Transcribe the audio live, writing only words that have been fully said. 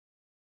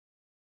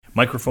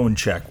Microphone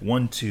check.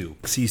 1, 2.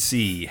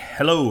 XCC.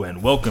 Hello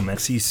and welcome.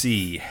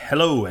 XCC.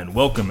 Hello and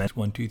welcome.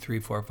 1, 2, 3,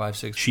 4, 5,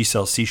 6. She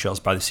sells seashells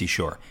by the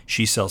seashore.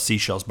 She sells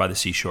seashells by the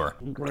seashore.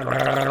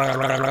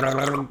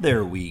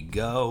 There we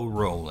go.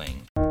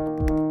 Rolling.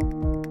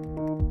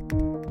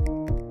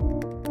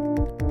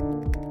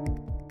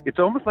 It's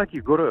almost like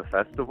you go to a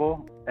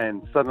festival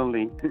and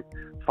suddenly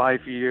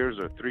 5 years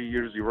or 3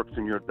 years you worked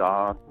on your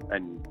doc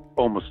and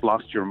almost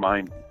lost your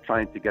mind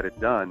trying to get it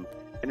done.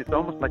 And it's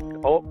almost like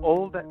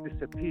all that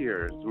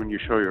disappears when you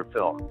show your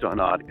film to an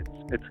audience.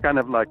 It's kind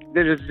of like,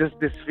 there is just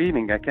this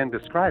feeling, I can't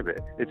describe it.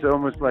 It's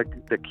almost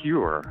like the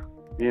cure,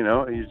 you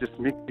know, it just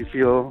makes you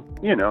feel,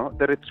 you know,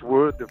 that it's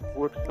worth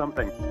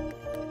something.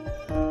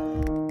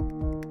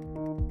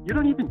 You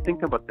don't even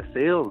think about the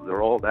sales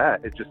or all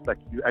that. It's just like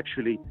you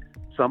actually,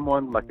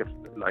 someone like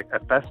a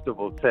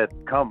festival said,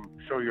 come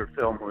show your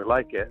film, we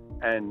like it.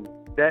 And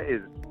that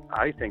is,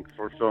 I think,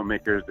 for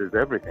filmmakers is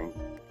everything.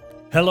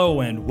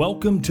 Hello and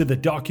welcome to The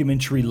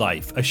Documentary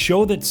Life, a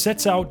show that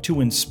sets out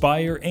to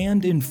inspire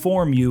and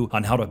inform you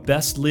on how to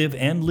best live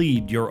and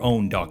lead your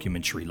own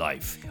documentary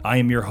life. I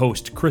am your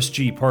host, Chris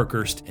G.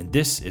 Parkhurst, and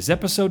this is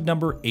episode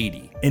number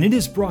 80. And it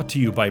is brought to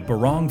you by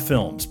Barong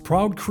Films,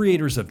 proud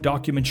creators of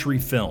documentary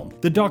film,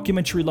 the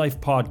Documentary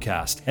Life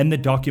podcast, and the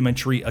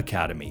Documentary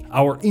Academy,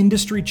 our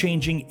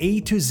industry-changing A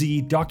to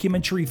Z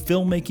documentary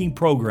filmmaking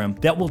program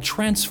that will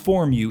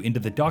transform you into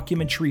the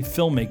documentary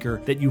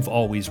filmmaker that you've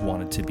always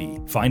wanted to be.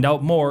 Find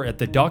out more at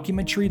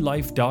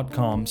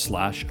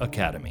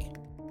thedocumentarylife.com/academy.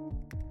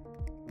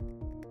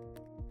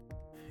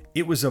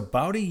 It was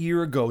about a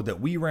year ago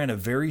that we ran a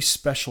very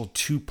special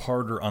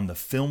two-parter on the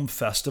film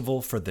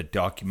festival for the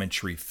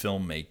documentary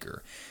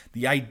filmmaker.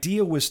 The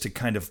idea was to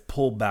kind of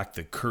pull back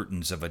the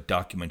curtains of a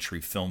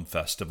documentary film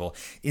festival,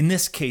 in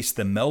this case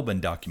the Melbourne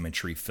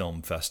Documentary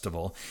Film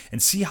Festival,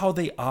 and see how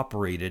they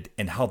operated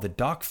and how the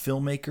doc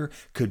filmmaker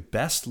could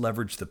best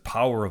leverage the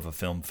power of a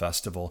film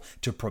festival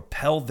to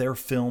propel their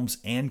films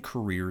and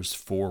careers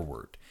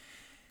forward.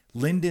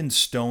 Lyndon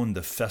Stone,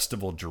 the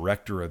festival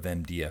director of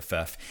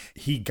MDFF,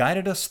 he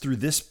guided us through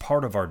this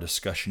part of our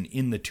discussion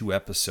in the two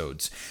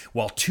episodes.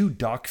 While two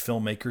doc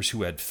filmmakers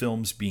who had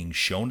films being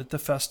shown at the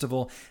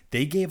festival,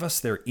 they gave us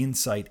their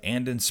insight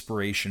and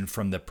inspiration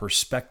from the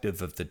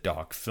perspective of the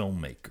doc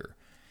filmmaker.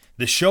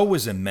 The show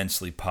was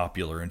immensely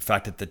popular. In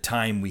fact, at the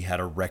time, we had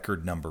a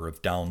record number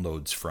of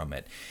downloads from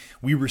it.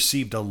 We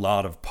received a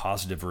lot of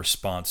positive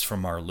response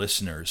from our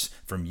listeners,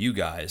 from you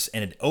guys,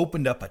 and it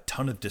opened up a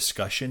ton of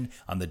discussion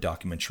on the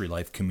Documentary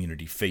Life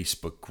Community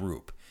Facebook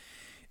group.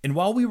 And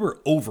while we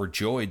were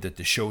overjoyed that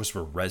the shows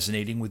were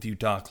resonating with you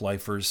doc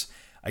lifers,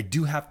 I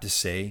do have to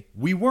say,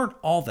 we weren't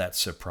all that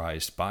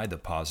surprised by the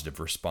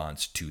positive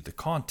response to the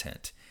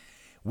content.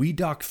 We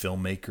doc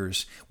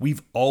filmmakers,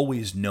 we've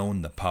always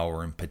known the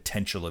power and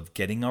potential of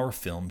getting our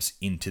films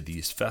into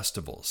these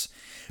festivals.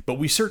 But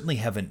we certainly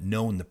haven't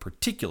known the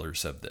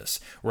particulars of this,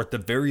 or at the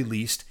very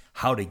least,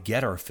 how to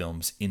get our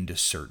films into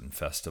certain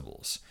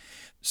festivals.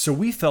 So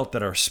we felt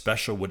that our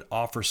special would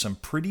offer some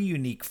pretty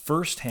unique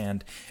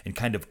first-hand and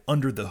kind of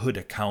under-the-hood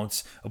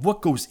accounts of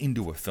what goes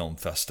into a film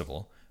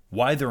festival,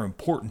 why they're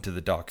important to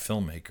the doc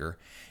filmmaker,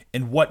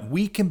 and what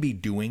we can be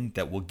doing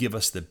that will give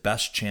us the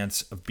best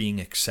chance of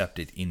being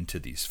accepted into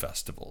these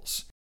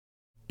festivals.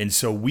 And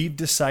so we've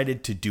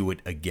decided to do it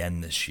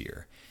again this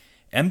year.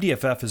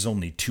 MDFF is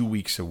only 2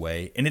 weeks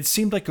away, and it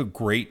seemed like a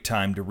great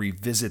time to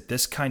revisit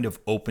this kind of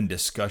open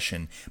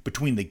discussion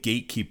between the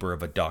gatekeeper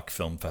of a doc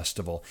film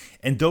festival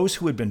and those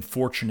who had been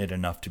fortunate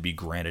enough to be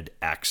granted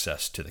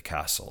access to the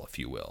castle, if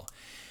you will.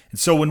 And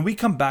so when we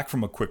come back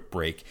from a quick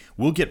break,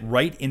 we'll get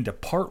right into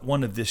part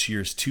one of this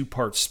year's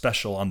two-part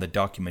special on the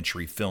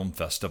Documentary Film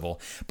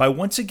Festival by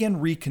once again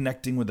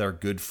reconnecting with our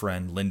good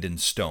friend Lyndon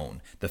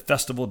Stone, the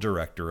festival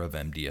director of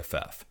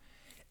MDFF.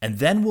 And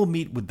then we'll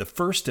meet with the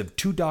first of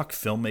two doc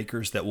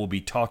filmmakers that we'll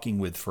be talking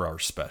with for our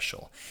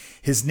special.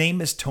 His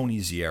name is Tony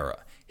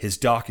Ziera. His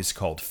doc is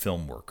called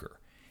Film Worker.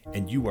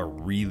 And you are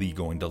really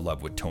going to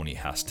love what Tony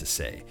has to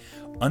say.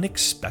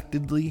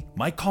 Unexpectedly,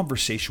 my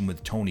conversation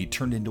with Tony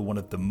turned into one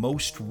of the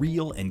most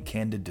real and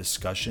candid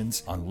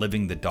discussions on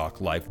living the doc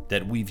life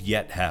that we've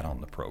yet had on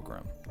the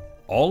program.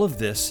 All of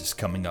this is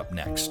coming up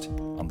next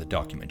on The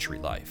Documentary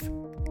Life.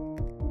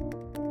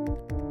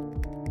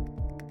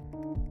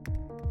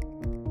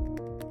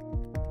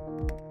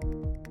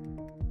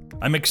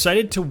 I'm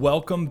excited to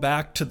welcome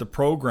back to the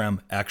program,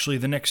 actually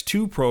the next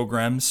two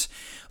programs,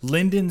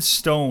 Lyndon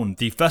Stone,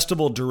 the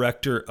festival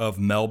director of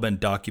Melbourne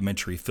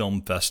Documentary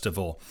Film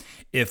Festival.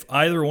 If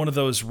either one of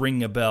those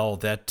ring a bell,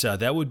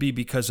 that would be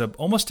because of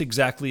almost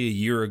exactly a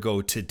year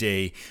ago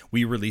today,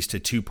 we released a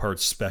two-part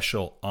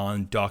special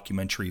on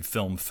documentary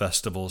film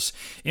festivals,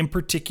 in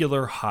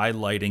particular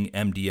highlighting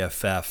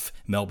MDFF,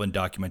 Melbourne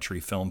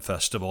Documentary Film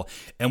Festival,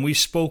 and we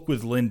spoke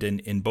with Lyndon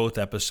in both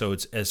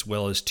episodes as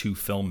well as two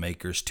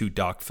filmmakers, two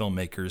doc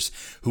filmmakers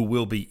who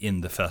will be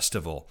in the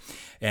festival.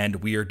 And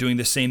we are doing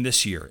the same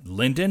this year.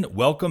 Lyndon,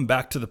 welcome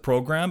back to the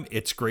program.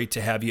 It's great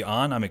to have you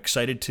on. I'm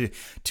excited to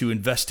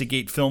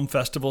investigate film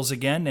festivals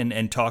again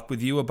and talk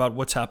with you about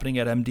what's happening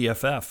at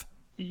MDFF.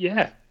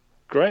 Yeah,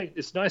 Great.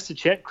 It's nice to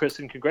chat, Chris,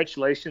 and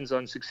congratulations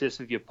on success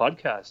of your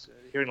podcast.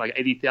 Hearing like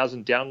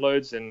 80,000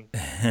 downloads, and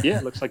yeah,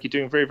 it looks like you're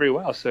doing very, very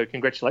well. So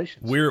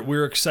congratulations.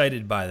 We're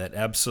excited by that.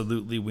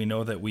 Absolutely. We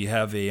know that we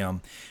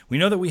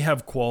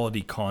have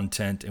quality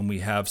content, and we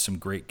have some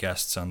great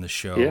guests on the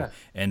show. Yeah.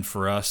 And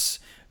for us,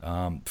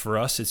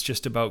 it's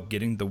just about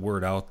getting the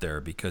word out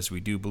there, because we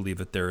do believe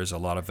that there is a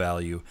lot of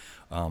value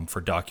for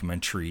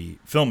documentary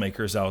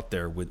filmmakers out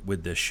there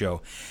with this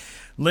show.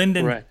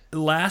 Lyndon, right.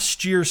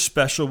 Last year's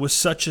special was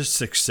such a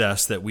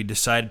success that we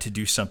decided to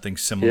do something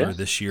similar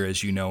this year,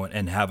 as you know,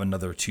 and have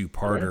another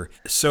two-parter.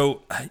 Right.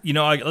 So,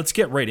 let's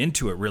get right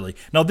into it, really.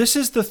 Now, this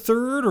is the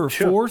third or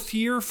fourth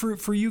year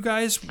for you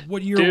guys?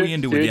 What year are we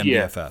into with the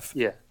MDFF?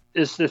 Yeah,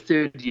 it's the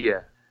third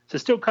year. So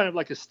still kind of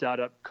like a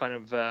startup kind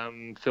of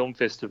film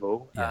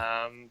festival.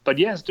 Yeah. But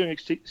yeah, it's doing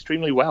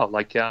extremely well.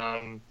 Like,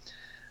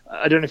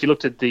 I don't know if you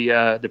looked at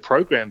the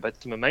program,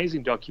 but some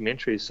amazing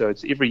documentaries. So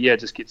it's every year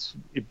just gets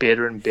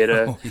better and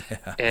better,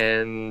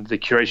 and the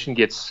curation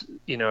gets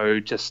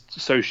just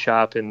so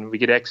sharp, and we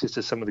get access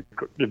to some of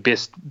the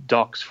best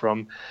docs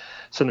from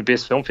some of the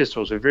best film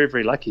festivals. We're very,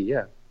 very lucky.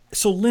 Yeah.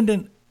 So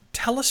Lyndon,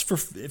 tell us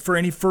for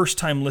any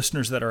first-time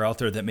listeners that are out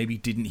there that maybe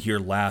didn't hear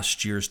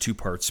last year's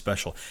two-part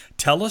special,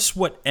 tell us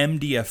what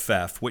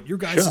MDFF, what your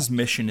guys'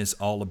 mission is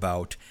all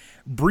about.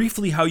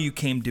 Briefly, how you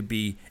came to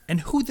be,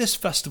 and who this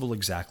festival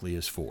exactly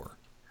is for.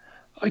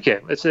 Okay,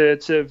 it's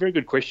a very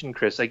good question,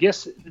 Chris. I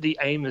guess the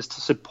aim is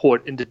to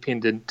support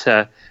independent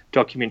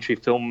documentary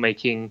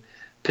filmmaking,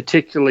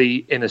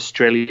 particularly in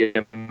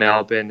Australia,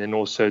 Melbourne, and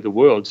also the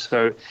world.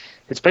 So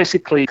it's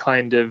basically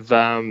kind of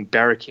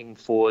barracking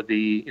for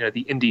the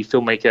indie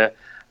filmmaker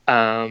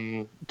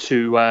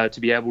to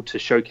be able to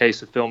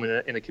showcase a film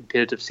in a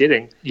competitive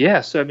setting.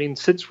 Yeah, so I mean,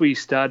 since we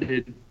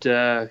started,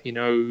 3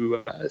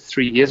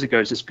 years ago,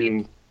 it's just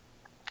been,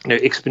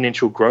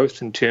 exponential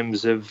growth in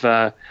terms of,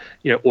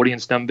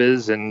 audience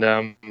numbers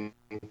and,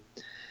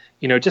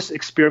 just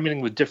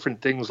experimenting with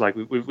different things. Like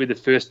we're the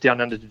first down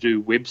under to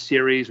do web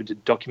series. We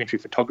did documentary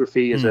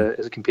photography as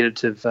a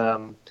competitive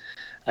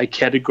a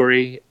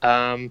category.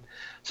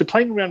 So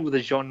playing around with the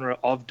genre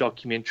of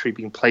documentary,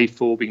 being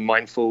playful, being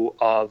mindful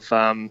of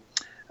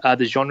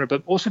the genre,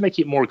 but also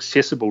making it more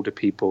accessible to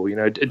people.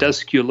 It does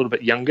skew a little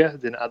bit younger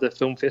than other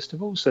film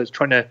festivals. So it's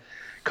trying to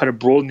kind of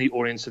broaden the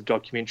audience of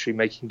documentary,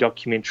 making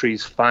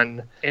documentaries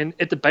fun. And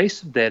at the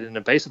base of that, and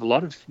the base of a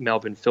lot of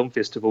Melbourne film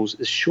festivals,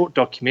 is short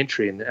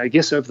documentary. And I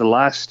guess over the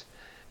last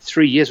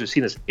 3 years, we've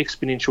seen this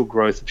exponential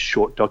growth of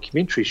short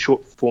documentary,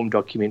 short form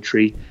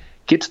documentary,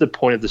 get to the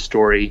point of the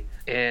story.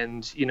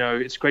 And,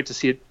 it's great to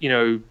see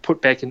it,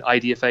 put back in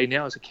IDFA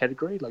now as a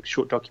category. Like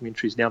short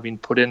documentaries now being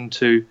put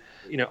into,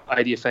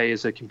 IDFA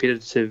as a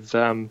competitive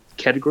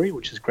category,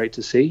 which is great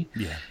to see.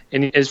 Yeah.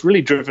 And it's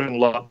really driven a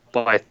lot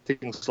by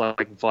things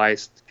like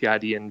Vice,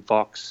 Guardian,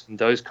 Vox, and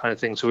those kind of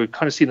things. So we've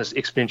kind of seen this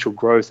exponential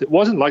growth. It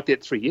wasn't like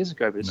that 3 years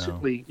ago, but it's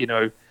certainly,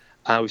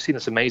 we've seen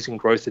this amazing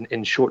growth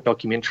in short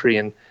documentary.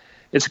 And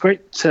it's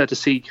great to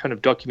see kind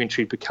of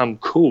documentary become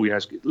cool.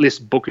 It's less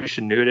bookish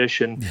and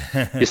nerdish, and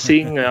you're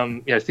seeing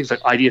things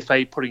like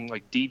IDFA putting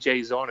like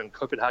DJs on, and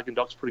Copenhagen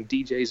Docs putting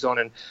DJs on,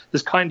 and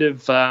this kind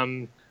of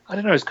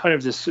it's kind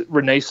of this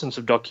renaissance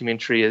of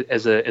documentary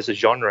as a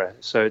genre.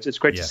 So it's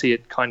great to see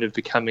it kind of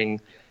becoming,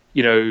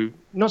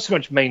 not so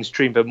much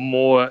mainstream, but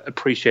more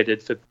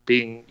appreciated for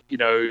being,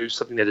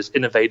 something that is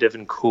innovative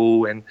and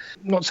cool, and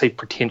not say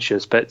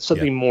pretentious, but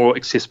something more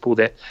accessible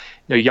that,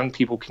 young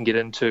people can get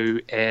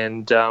into,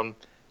 and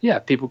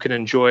people can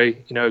enjoy,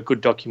 a good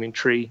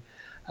documentary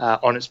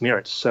on its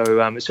merits. So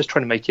it's just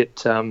trying to make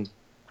it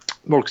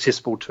more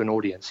accessible to an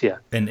audience. Yeah.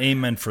 And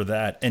amen for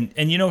that.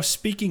 And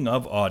speaking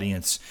of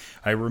audience,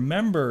 I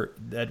remember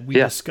that we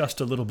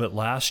discussed a little bit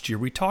last year.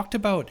 We talked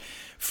about,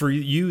 for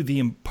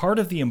you, part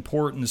of the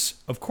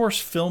importance, of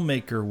course,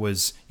 filmmaker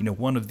was,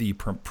 one of the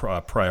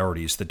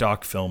priorities, the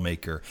doc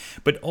filmmaker,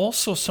 but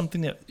also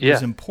something that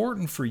was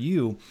important for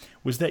you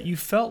was that you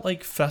felt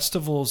like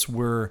festivals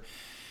were,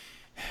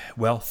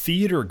 well,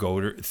 theater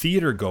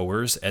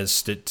goers, as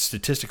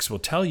statistics will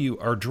tell you,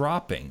 are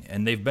dropping,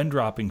 and they've been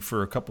dropping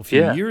for a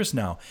few years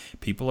now.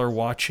 People are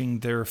watching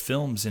their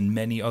films in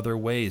many other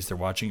ways. They're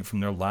watching it from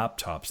their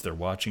laptops. They're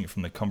watching it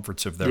from the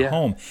comforts of their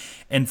home.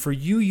 And for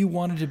you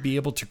wanted to be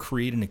able to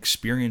create an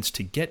experience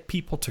to get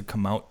people to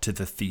come out to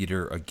the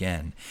theater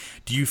again.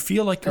 Do you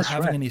feel like you're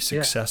having any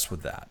success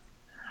with that?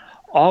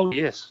 Oh,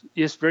 yes,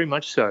 very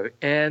much so.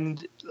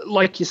 And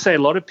like you say, a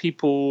lot of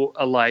people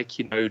are like,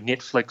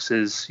 Netflix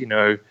is,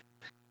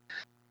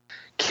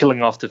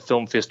 killing off the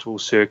film festival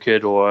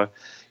circuit, or,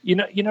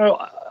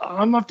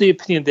 I'm of the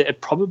opinion that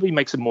it probably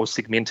makes it more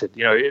segmented.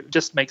 It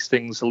just makes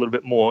things a little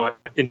bit more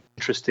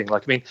interesting.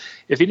 Like, I mean,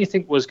 if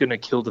anything was going to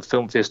kill the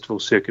film festival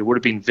circuit, it would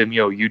have been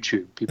Vimeo,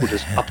 YouTube, people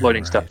just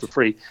uploading stuff for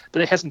free.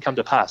 But it hasn't come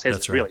to pass, has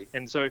it, really?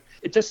 And so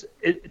it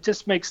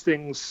just makes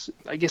things,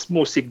 I guess,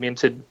 more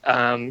segmented.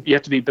 You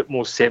have to be a bit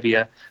more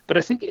savvier. But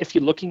I think if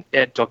you're looking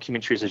at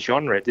documentary as a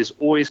genre, there's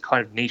always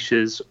kind of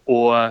niches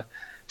or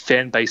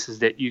fan bases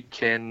that you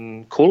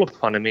can call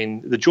upon. I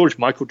mean, the George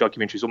Michael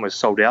documentary is almost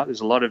sold out.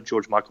 There's a lot of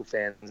George Michael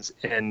fans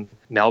in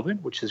Melbourne,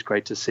 which is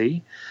great to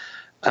see.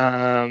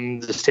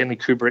 The Stanley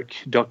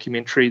Kubrick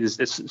documentary,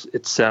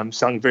 it's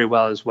selling very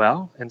well as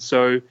well. And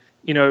so,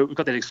 we've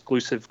got that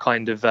exclusive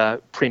kind of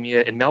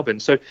premiere in Melbourne.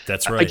 So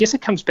that's right. I guess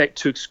it comes back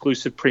to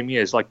exclusive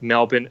premieres like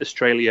Melbourne,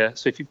 Australia.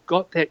 So if you've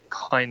got that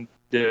kind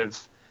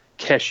of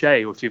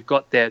cachet, or if you've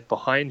got that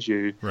behind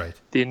you, right,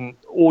 then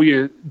all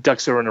your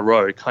ducks are in a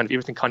row. Kind of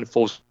everything kind of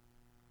falls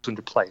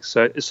into place.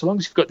 So as long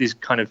as you've got these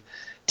kind of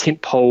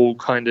tentpole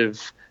kind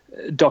of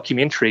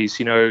documentaries,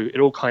 it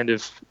all kind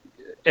of,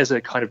 as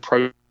a kind of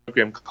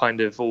program, kind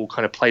of all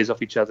kind of plays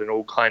off each other and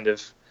all kind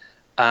of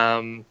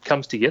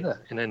comes together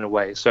in a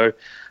way. So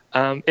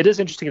it is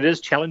interesting. It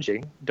is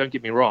challenging. Don't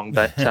get me wrong,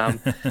 but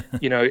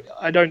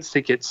I don't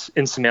think it's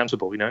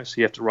insurmountable. So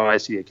you have to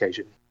rise to the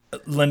occasion.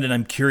 Lyndon,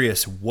 I'm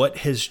curious, what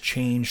has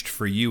changed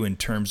for you in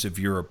terms of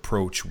your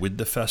approach with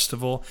the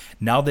festival?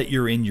 Now that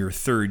you're in your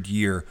third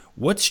year,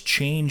 what's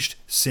changed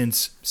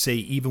since, say,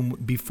 even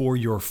before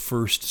your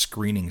first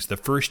screenings, the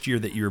first year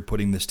that you were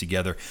putting this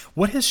together?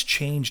 What has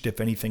changed,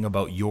 if anything,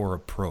 about your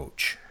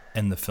approach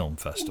and the film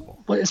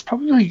festival? Well, it's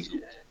probably...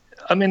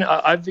 I mean,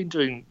 I've been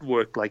doing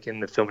work like in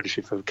the film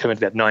industry for coming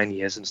about 9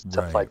 years and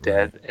stuff like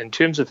that. In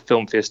terms of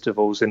film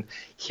festivals and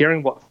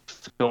hearing what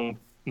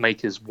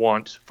filmmakers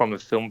want from a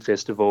film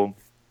festival,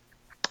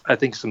 I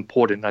think it's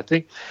important. I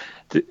think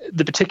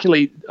the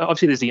particularly,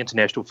 obviously there's the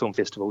international film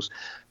festivals,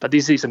 but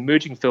there's these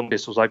emerging film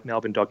festivals like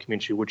Melbourne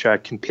Documentary, which are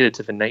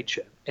competitive in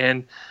nature.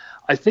 And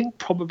I think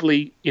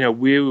probably, where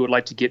we would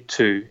like to get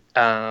to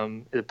at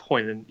a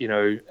point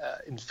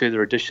in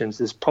further editions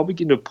is probably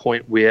getting to a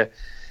point where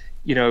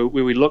where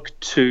we look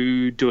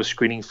to do a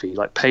screening fee,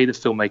 like pay the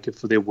filmmaker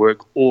for their work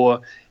or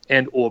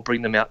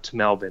bring them out to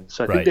Melbourne.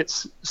 So I think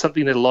that's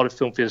something that a lot of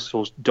film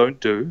festivals don't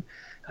do.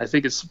 I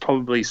think it's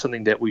probably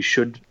something that we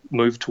should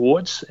move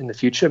towards in the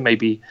future,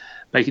 maybe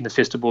making the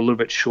festival a little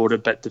bit shorter,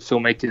 but the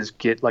filmmakers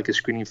get like a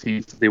screening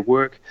fee for their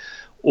work,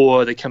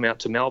 or they come out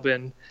to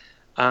Melbourne.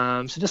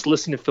 So just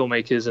listening to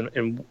filmmakers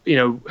and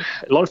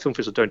a lot of film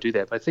festivals don't do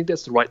that, but I think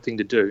that's the right thing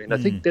to do. And I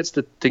think that's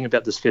the thing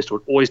about this festival.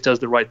 It always does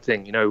the right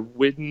thing.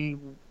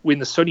 When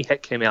the Sony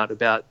hack came out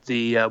about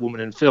the woman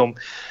in film,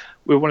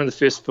 we were one of the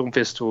first film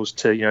festivals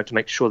to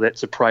make sure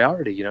that's a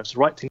priority. It's the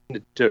right thing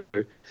to do.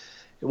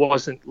 It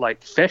wasn't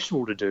like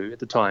fashionable to do at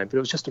the time, but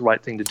it was just the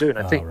right thing to do. And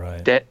I think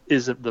that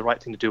is the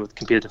right thing to do with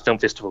competitive film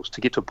festivals,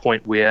 to get to a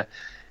point where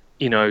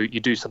you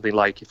do something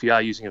like, if you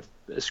are using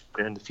a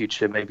screen in the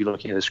future, maybe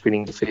looking at a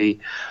screening fee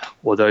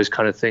or those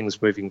kind of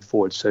things moving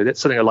forward. So that's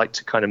something I like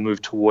to kind of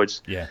move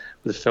towards with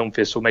the film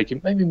festival, maybe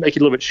make it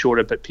a little bit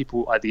shorter, but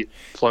people either get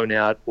flown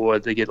out or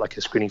they get like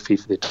a screening fee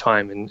for their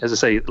time. And as I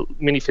say,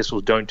 many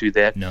festivals don't do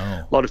that. No.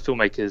 A lot of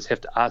filmmakers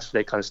have to ask for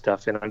that kind of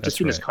stuff. And I'm just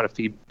getting this kind of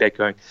feedback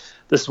going,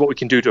 this is what we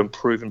can do to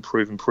improve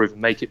and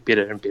make it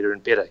better and better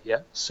and better. Yeah.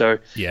 So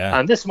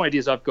that's some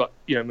ideas I've got,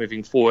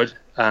 moving forward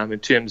in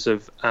terms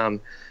of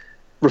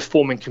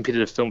reforming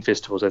competitive film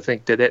festivals. I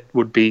think that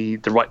would be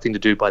the right thing to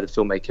do by the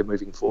filmmaker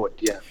moving forward.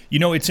 Yeah.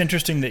 It's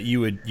interesting that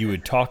you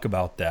would talk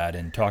about that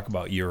and talk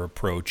about your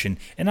approach. And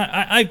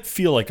I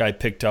feel like I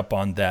picked up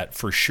on that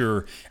for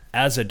sure.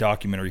 As a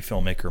documentary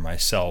filmmaker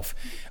myself,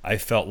 I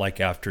felt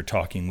like after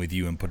talking with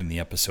you and putting the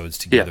episodes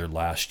together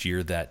last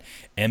year that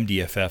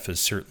MDFF is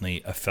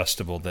certainly a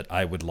festival that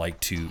I would like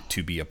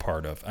to be a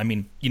part of. I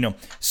mean,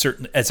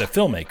 certainly as a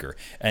filmmaker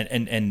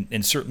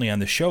and certainly on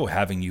the show,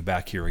 having you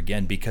back here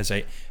again, because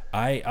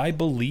I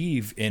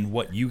believe in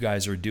what you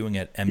guys are doing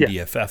at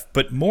MDFF.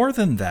 But more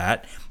than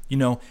that,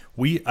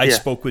 I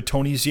spoke with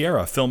Tony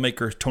Ziera,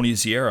 filmmaker Tony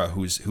Ziera,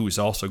 who's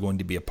also going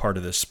to be a part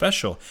of this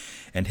special,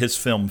 and his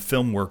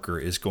Film Worker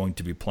is going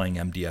to be playing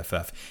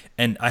MDFF.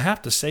 And I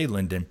have to say,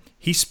 Lyndon,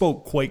 he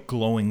spoke quite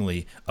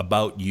glowingly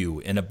about you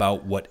and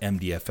about what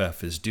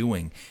MDFF is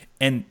doing.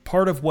 And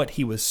part of what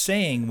he was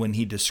saying when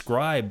he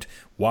described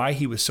why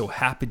he was so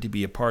happy to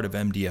be a part of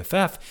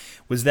MDFF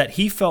was that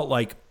he felt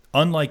like,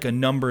 unlike a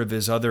number of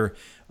his other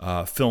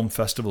film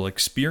festival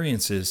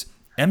experiences,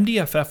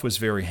 MDFF was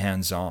very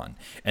hands-on,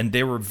 and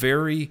they were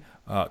very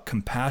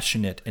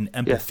compassionate and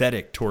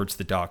empathetic towards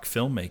the doc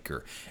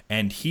filmmaker.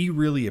 And he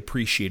really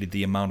appreciated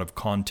the amount of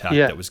contact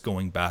that was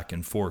going back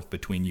and forth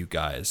between you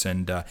guys.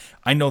 And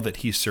I know that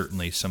he's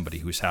certainly somebody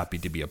who's happy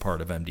to be a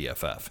part of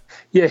MDFF.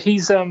 Yeah,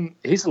 he's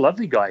a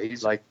lovely guy.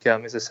 He's like,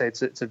 as I say,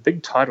 it's a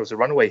big title. It's a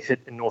runaway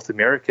hit in North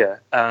America.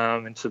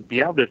 And to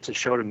be able to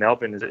show it in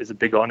Melbourne is a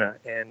big honor.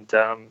 And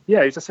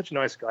he's just such a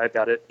nice guy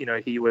about it.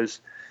 He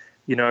was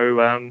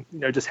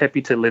just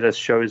happy to let us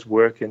show his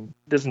work, and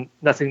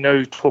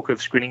no talk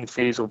of screening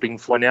fees or being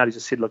flown out. He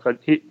just said, look,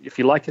 if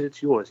you like it,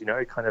 it's yours,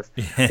 kind of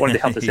wanted to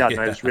help us out.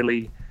 And I was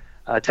really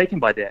taken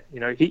by that.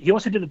 He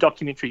also did a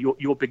documentary,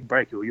 Your Big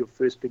Break, or Your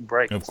First Big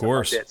Break. Of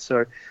course. Like that.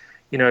 So,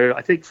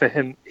 I think for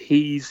him,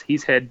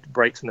 he's had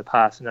breaks in the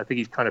past, and I think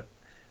he's kind of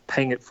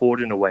paying it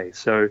forward in a way.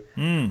 So,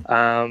 that's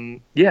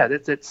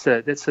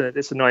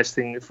a nice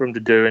thing for him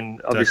to do,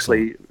 and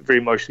obviously very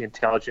emotionally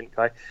intelligent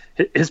guy.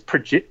 His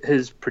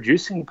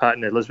producing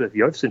partner Elizabeth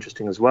Yoff's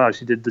interesting as well.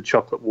 She did The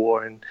Chocolate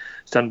War and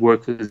has done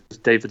work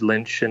with David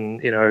Lynch,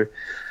 and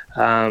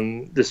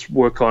this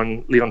work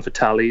on Leon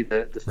Vitali,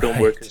 the film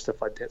work and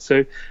stuff like that.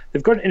 So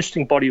they've got an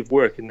interesting body of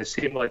work, and they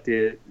seem like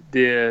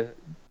they're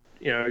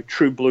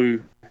true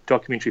blue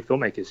documentary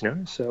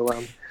filmmakers, So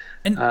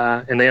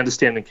and they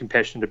understand and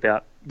compassionate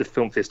about the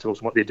film festivals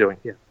and what they're doing.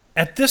 Yeah.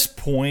 At this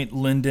point,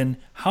 Lyndon,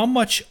 how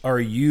much are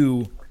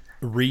you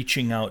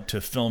reaching out to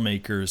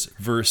filmmakers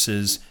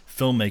versus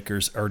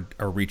filmmakers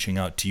are reaching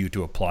out to you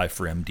to apply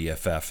for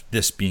MDFF,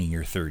 this being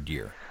your third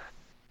year?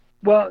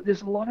 Well,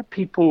 there's a lot of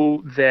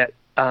people that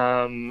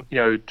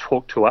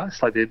talk to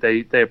us, like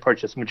they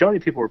approach us. The majority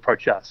of people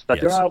approach us,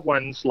 but there are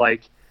ones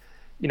like,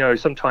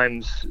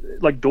 sometimes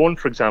like Dawn,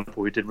 for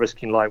example, who did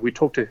Risking Light. We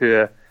talked to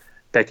her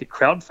back at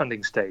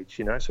crowdfunding stage,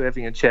 so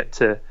having a chat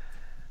to,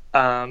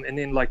 and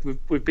then like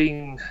we've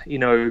been,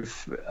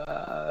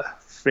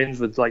 friends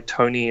with like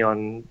Tony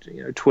on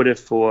Twitter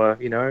for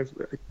a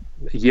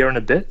year and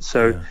a bit.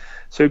 So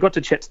we got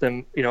to chat to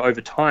them,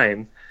 over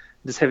time,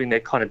 just having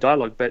that kind of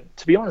dialogue. But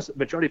to be honest, the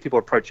majority of people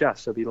approach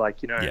us. They'll be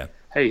like,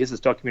 hey, here's this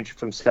documentary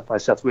from South by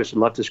Southwest. I'd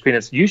love to screen it.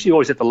 It's usually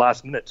always at the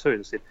last minute too.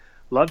 They said,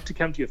 love to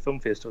come to your film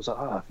festival.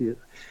 So we've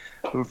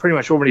pretty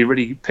much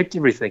already picked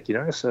everything,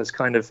 So it's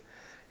kind of,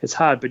 it's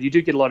hard, but you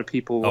do get a lot of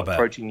people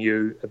approaching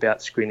you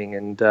about screening,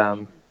 and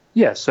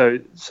so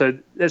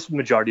that's the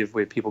majority of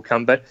where people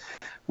come. But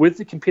with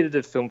the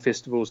competitive film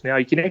festivals now,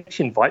 you can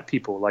actually invite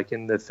people. Like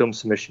in the film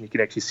submission, you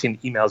can actually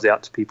send emails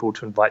out to people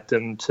to invite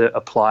them to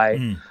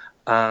apply.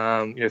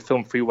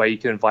 Film Freeway, you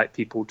can invite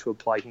people to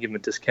apply. You can give them a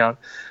discount.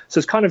 So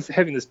it's kind of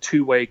having this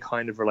two-way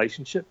kind of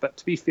relationship. But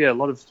to be fair, a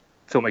lot of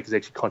filmmakers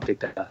actually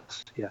contact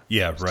us.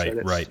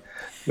 Right.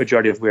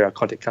 Majority of where our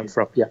contact comes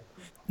from. Yeah.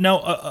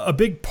 Now, a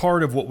big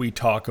part of what we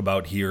talk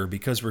about here,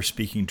 because we're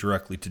speaking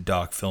directly to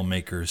doc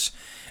filmmakers,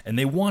 and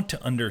they want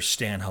to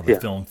understand how the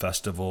film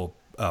festival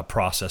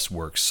process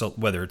works. So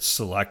whether it's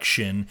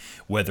selection,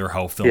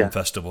 how film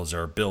festivals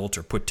are built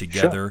or put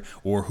together,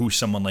 or who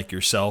someone like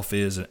yourself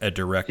is, a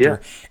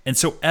director. And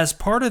so as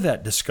part of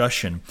that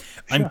discussion,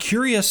 I'm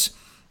curious,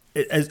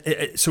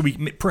 so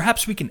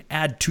perhaps we can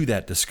add to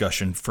that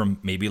discussion from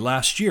maybe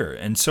last year.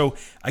 And so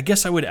I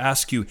guess I would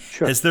ask you,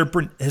 has there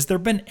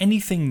been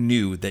anything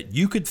new that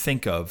you could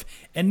think of,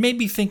 and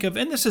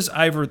this is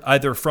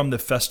either from the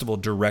festival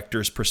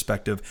director's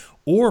perspective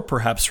or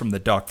perhaps from the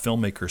doc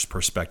filmmaker's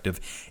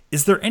perspective,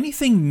 is there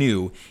anything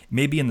new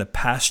maybe in the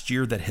past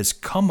year that has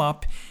come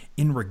up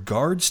in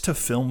regards to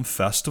film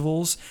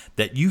festivals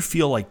that you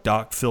feel like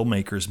doc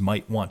filmmakers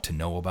might want to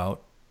know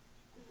about?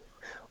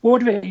 Well,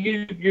 what about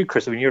you,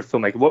 Chris? I mean, you're a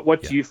filmmaker.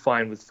 What do you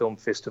find with film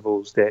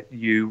festivals that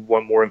you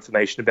want more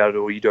information about,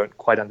 or you don't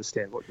quite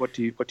understand? What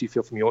do you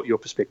feel from your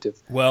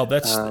perspective? Well,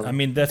 that's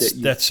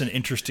an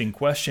interesting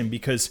question,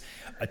 because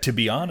to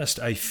be honest,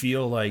 I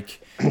feel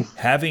like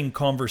having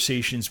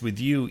conversations with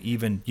you,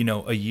 even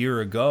a year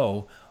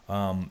ago,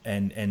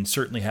 and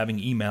certainly having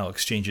email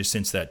exchanges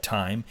since that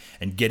time,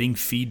 and getting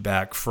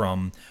feedback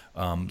from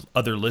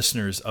other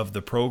listeners of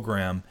the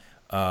program,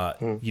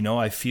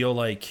 I feel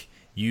like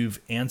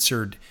you've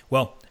answered,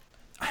 well,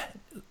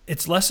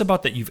 it's less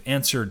about that you've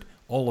answered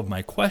all of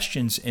my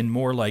questions and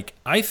more like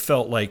I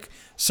felt like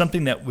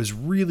something that was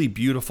really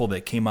beautiful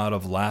that came out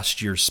of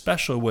last year's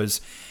special was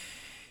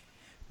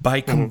by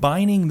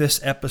combining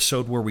this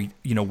episode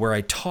where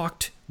I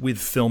talked with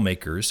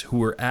filmmakers who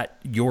were at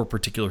your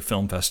particular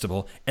film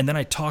festival, and then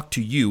I talked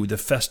to you, the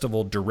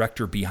festival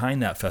director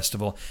behind that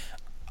festival.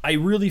 I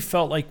really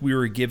felt like we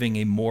were giving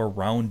a more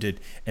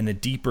rounded and a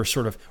deeper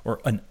sort of, or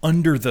an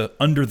under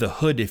the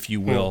hood, if you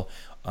will,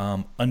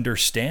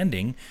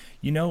 understanding,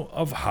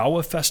 of how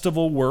a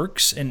festival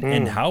works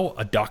and how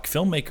a doc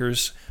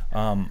filmmakers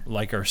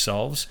like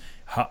ourselves,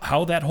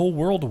 how that whole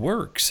world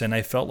works. And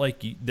I felt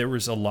like there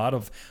was a lot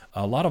of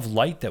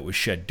light that was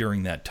shed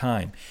during that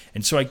time.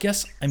 And so I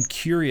guess I'm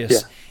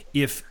curious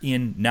if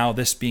in now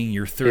this being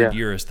your third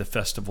year as the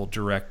festival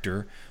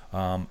director,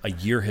 a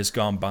year has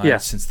gone by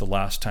since the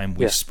last time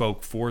we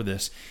spoke for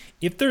this.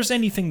 If there's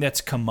anything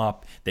that's come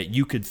up that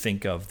you could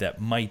think of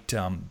that might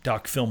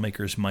doc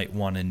filmmakers might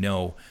want to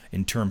know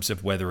in terms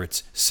of whether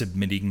it's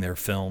submitting their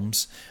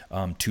films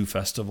to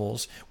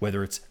festivals,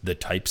 whether it's the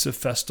types of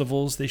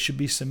festivals they should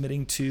be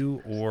submitting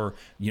to, or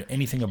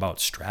anything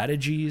about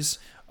strategies,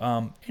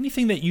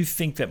 anything that you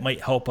think that might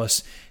help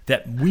us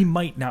that we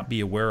might not be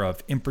aware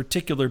of, in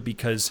particular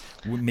because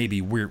maybe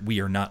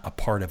we are not a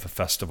part of a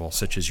festival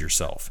such as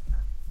yourself.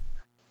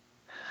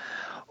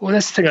 Well,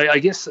 that's the thing. I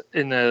guess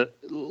in a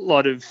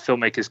lot of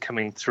filmmakers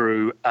coming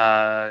through,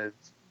 quite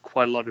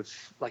a lot of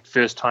like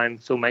first-time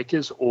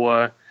filmmakers,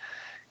 or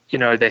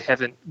they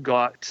haven't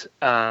got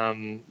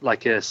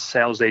like a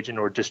sales agent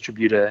or a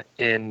distributor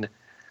in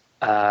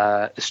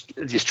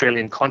the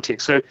Australian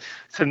context. So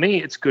for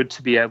me, it's good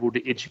to be able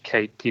to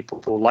educate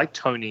people like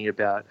Tony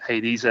about,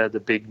 hey, these are the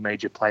big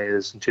major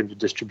players in terms of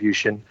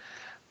distribution.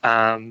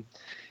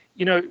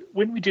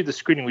 when we do the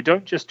screening, we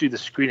don't just do the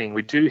screening.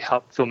 We do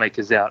help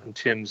filmmakers out in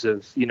terms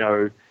of,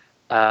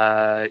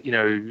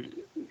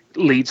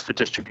 leads for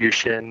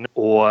distribution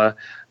or,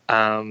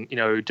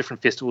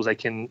 different festivals they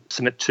can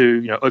submit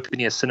to,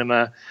 open air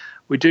cinema.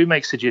 We do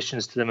make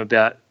suggestions to them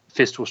about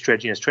festival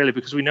strategy in Australia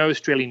because we know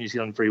Australia and New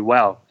Zealand very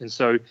well. And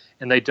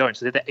they don't.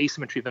 So they're the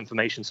asymmetry of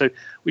information. So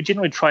we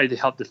generally try to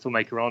help the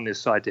filmmaker on their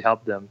side to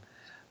help them.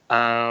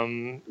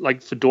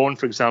 Like for Dawn,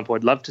 for example,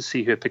 I'd love to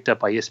see her picked up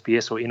by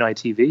SBS or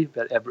NITV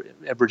about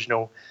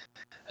Aboriginal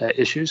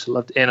issues.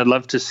 I'd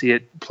love to see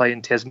it play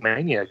in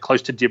Tasmania,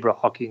 close to Deborah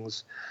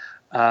Hocking's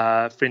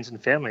friends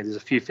and family. There's a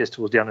few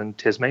festivals down in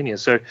Tasmania.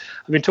 So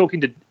I've been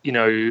talking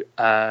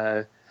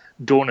to,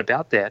 Dawn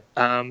about that.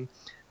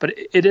 But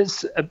it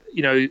is,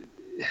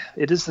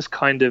 it is this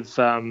kind of,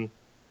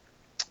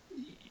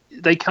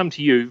 they come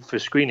to you for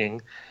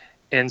screening,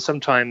 and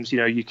sometimes,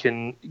 you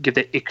can get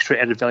that extra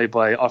added value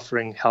by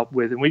offering help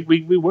with, and we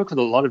work with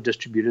a lot of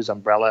distributors,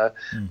 Umbrella,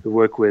 we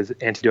work with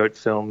Antidote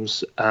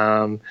Films,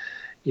 some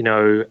of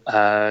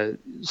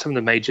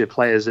the major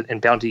players and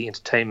Bounty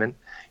Entertainment.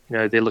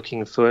 They're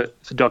looking for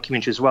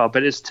documentary as well,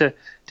 but it's to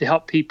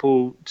help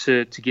people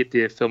to get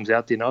their films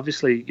out there. And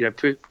obviously,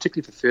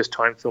 particularly for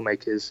first-time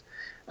filmmakers,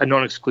 a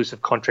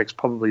non-exclusive contract's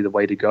probably the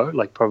way to go,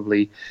 like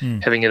probably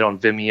having it on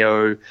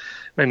Vimeo,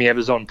 maybe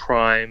Amazon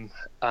Prime,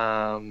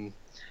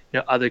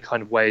 other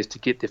kind of ways to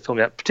get their film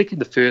out, particularly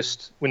the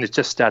first, when it's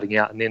just starting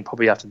out, and then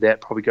probably after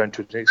that, probably going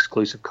to an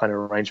exclusive kind of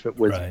arrangement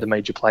with the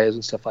major players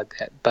and stuff like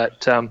that.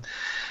 But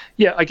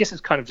I guess it's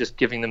kind of just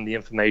giving them the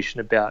information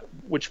about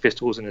which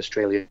festivals in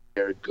Australia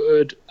are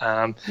good.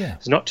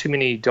 There's not too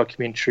many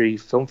documentary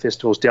film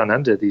festivals down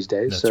under these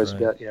days. That's it's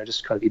about,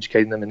 just kind of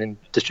educating them and then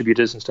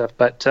distributors and stuff.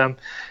 But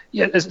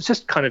it's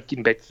just kind of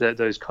getting back to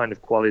those kind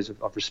of qualities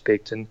of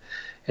respect and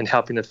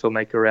helping the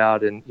filmmaker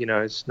out. And,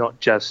 it's not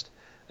just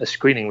a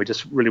screening. We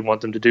just really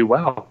want them to do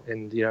well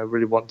and,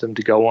 really want them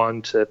to go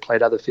on to play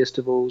at other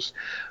festivals.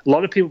 A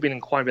lot of people have been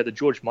inquiring about the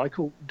George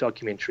Michael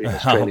documentary in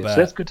Australia. So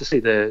that's good to see.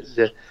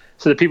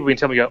 So the people have been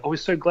telling me, we're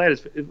so glad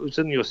it was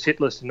in your set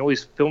list and all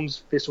these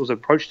films festivals have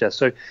approached us.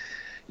 So,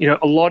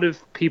 a lot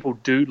of people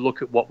do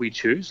look at what we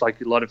choose,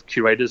 like a lot of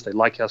curators, they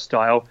like our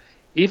style.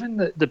 Even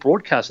the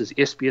broadcasters,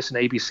 SBS and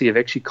ABC, have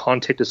actually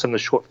contacted some of the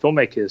short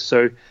filmmakers.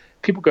 So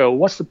people go,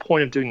 what's the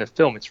point of doing the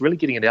film? It's really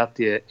getting it out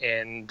there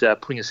and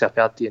putting yourself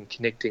out there and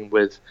connecting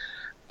with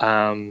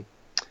a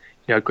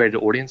greater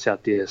audience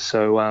out there.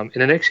 So and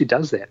it actually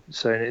does that.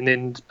 So and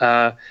then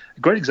a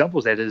great example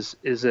of that is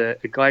a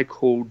guy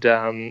called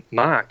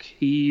Mark.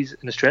 He's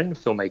an Australian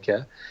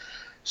filmmaker.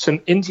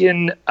 Some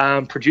Indian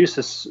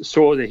producers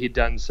saw that he'd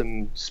done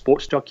some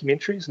sports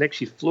documentaries and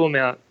actually flew him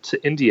out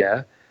to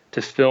India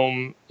to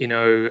film,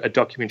 a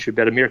documentary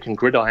about American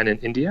gridiron in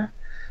India.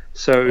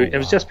 So it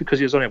was just because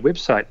he was on our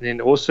website. And then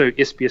also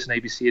SBS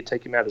and ABC had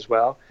taken him out as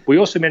well. We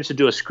also managed to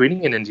do a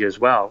screening in India as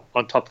well,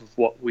 on top of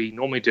what we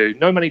normally do.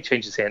 No money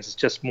changes hands. It's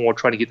just more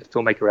trying to get the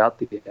filmmaker out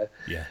there.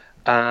 Yeah.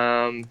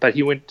 But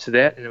he went to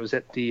that, and it was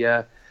at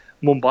the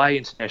Mumbai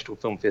International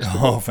Film Festival.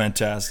 Oh,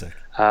 fantastic.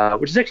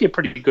 Which is actually a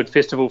pretty good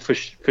festival for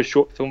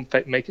short film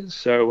makers.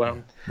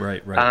 So,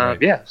 right.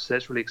 Yeah, so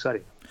that's really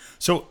exciting.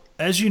 So,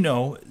 as you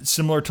know,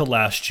 similar to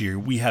last year,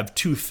 we have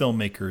two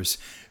filmmakers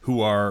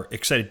who are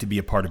excited to be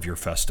a part of your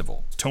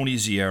festival. Tony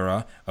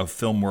Ziera of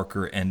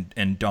Filmworker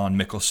and Don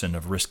Mickelson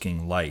of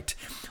Risking Light.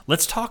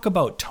 Let's talk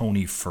about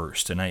Tony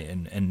first,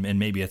 and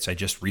maybe I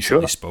just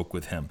recently spoke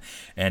with him,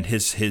 and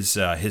his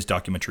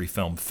documentary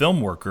film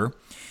Filmworker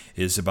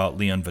is about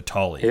Leon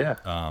Vitali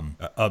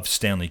of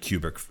Stanley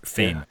Kubrick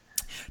fame. Yeah.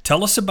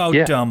 Tell us about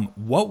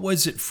what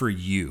was it for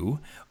you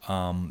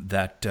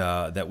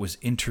that was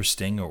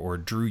interesting or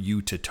drew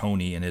you to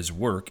Tony and his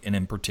work, and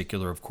in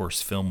particular, of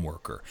course,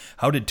 Filmworker.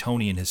 How did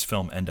Tony and his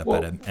film end up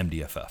at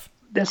MDFF?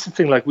 That's the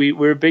thing. Like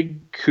we're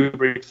big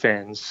Kubrick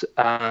fans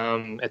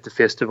at the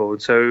festival,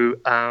 so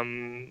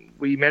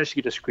we managed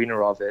to get a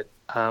screener of it.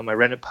 I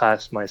ran it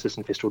past my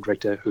assistant festival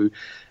director, who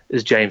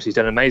is James. He's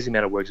done an amazing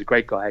amount of work. He's a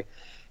great guy.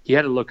 He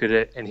had a look at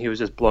it and he was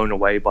just blown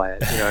away by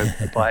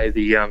it, by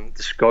the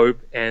scope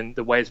and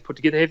the way it's put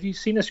together. Have you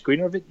seen a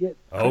screener of it yet?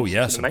 Oh,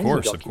 yes,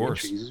 of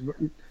course.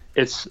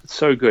 It's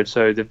so good.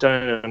 So they've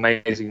done an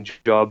amazing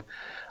job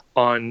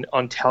on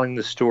telling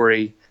the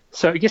story.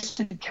 So I guess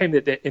it came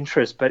to that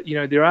interest, but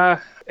there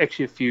are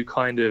actually a few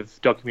kind of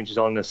documentaries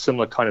on a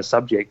similar kind of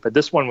subject, but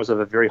this one was of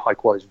a very high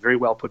quality. It's very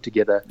well put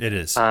together. It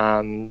is.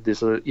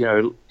 There's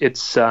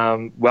it's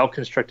well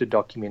constructed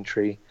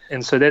documentary,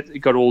 and so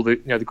that got all the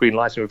the green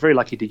lights, and we're very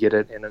lucky to get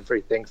it, and I'm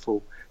very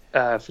thankful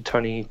for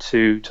Tony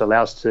to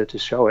allow us to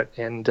show it.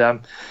 And I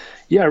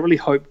really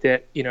hope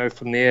that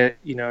from there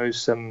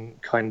some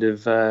kind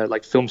of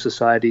like film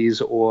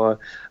societies or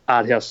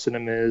art house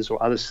cinemas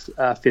or other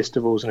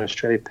festivals in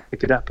Australia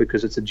pick it up,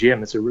 because it's a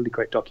gem. It's a really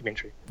great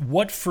documentary.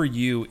 What for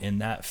you in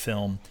that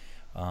film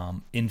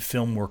in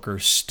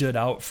Filmworker stood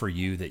out for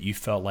you that you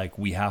felt like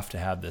we have to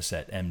have this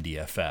at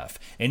MDFF?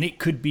 And it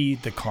could be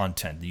the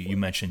content. You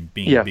mentioned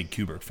being big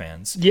Kubrick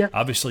fans. Yeah.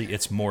 Obviously,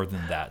 it's more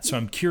than that. So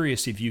I'm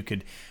curious if you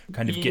could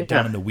kind of get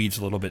down in the weeds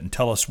a little bit and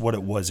tell us what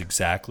it was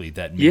exactly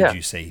that made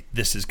you say,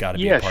 this has got to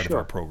be a part of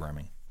our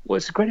programming. Well,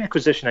 it's a great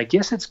acquisition. I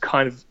guess it's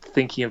kind of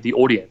thinking of the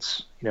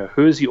audience.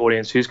 Who's the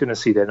audience? Who's going to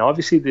see that? And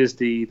obviously, there's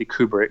the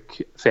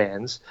Kubrick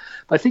fans.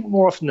 But I think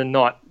more often than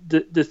not,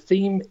 the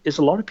theme is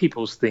a lot of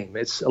people's theme.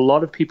 It's a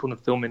lot of people in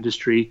the film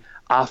industry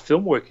are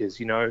film workers.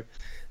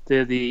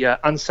 They're the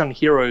unsung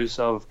heroes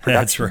of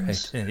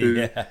productions. That's right.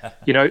 Who,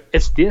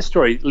 it's their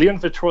story. Leon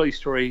Vittorio's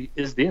story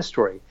is their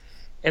story.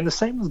 And the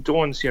same with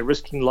Dawn's,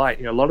 Risking Light.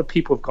 A lot of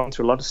people have gone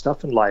through a lot of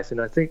stuff in life, and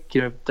I think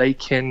they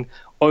can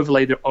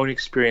overlay their own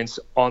experience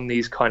on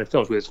these kind of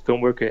films, whether it's a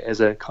film worker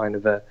as a kind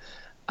of a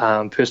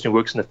person who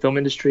works in the film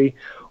industry,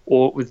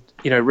 or with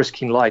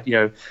Risking Light.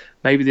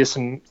 Maybe there's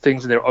some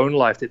things in their own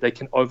life that they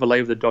can overlay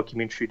with the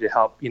documentary to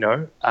help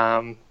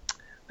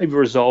maybe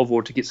resolve,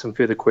 or to get some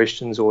further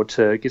questions, or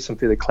to get some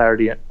further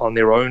clarity on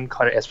their own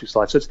kind of aspects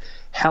of life. So it's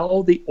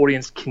how the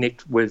audience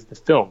connect with the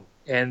film.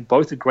 And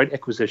both are great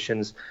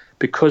acquisitions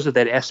because of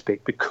that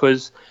aspect,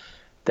 because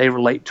they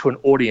relate to an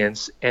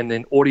audience, and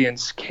then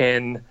audience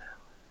can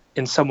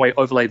in some way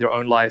overlay their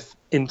own life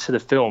into the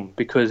film,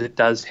 because it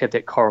does have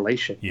that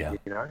correlation.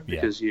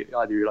 Because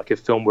either you're like a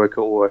film worker,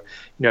 or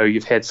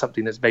you've had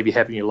something that's maybe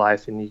happened in your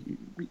life, and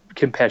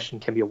compassion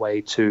can be a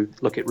way to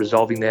look at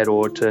resolving that,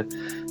 or to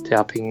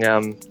helping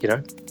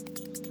get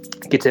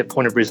to that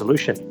point of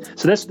resolution.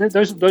 So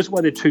those are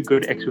why they're two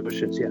good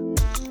acquisitions.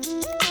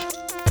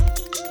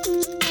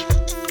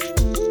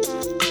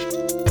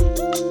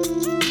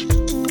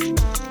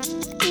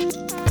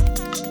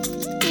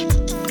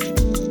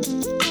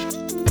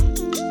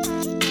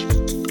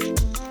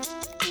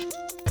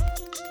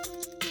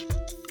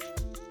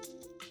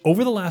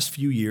 Over the last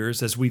few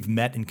years, as we've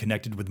met and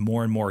connected with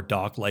more and more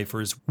doc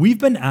lifers, we've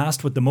been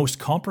asked what the most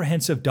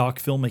comprehensive doc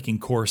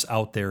filmmaking course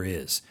out there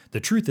is. The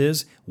truth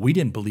is, we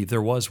didn't believe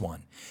there was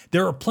one.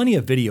 There are plenty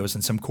of videos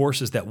and some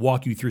courses that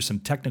walk you through some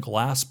technical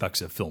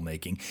aspects of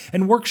filmmaking,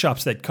 and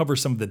workshops that cover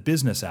some of the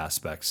business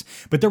aspects,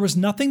 but there was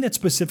nothing that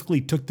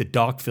specifically took the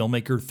doc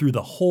filmmaker through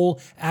the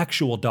whole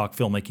actual doc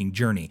filmmaking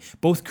journey,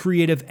 both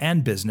creative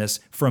and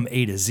business, from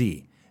A to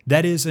Z.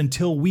 That is,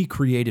 until we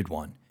created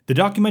one. The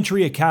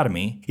Documentary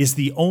Academy is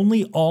the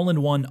only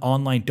all-in-one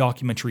online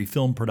documentary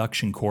film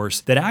production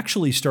course that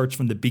actually starts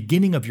from the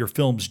beginning of your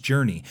film's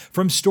journey,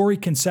 from story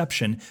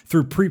conception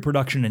through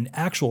pre-production and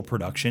actual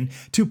production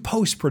to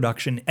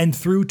post-production, and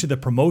through to the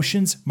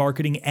promotions,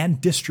 marketing,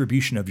 and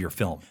distribution of your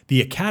film.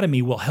 The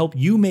Academy will help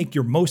you make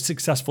your most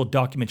successful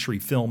documentary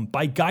film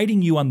by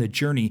guiding you on the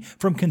journey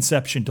from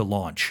conception to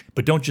launch.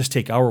 But don't just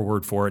take our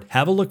word for it.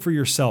 Have a look for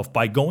yourself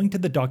by going to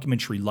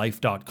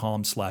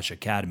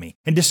thedocumentarylife.com/academy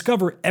and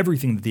discover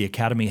everything that the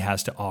Academy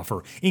has to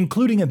offer,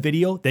 including a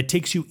video that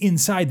takes you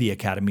inside the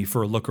Academy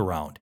for a look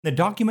around. The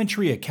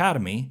Documentary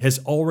Academy has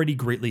already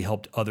greatly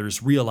helped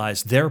others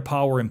realize their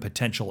power and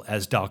potential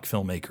as doc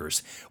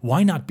filmmakers.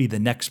 Why not be the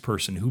next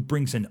person who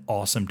brings an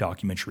awesome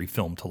documentary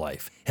film to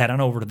life? Head on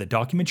over to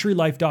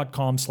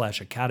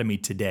thedocumentarylife.com/academy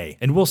today,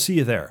 and we'll see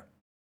you there.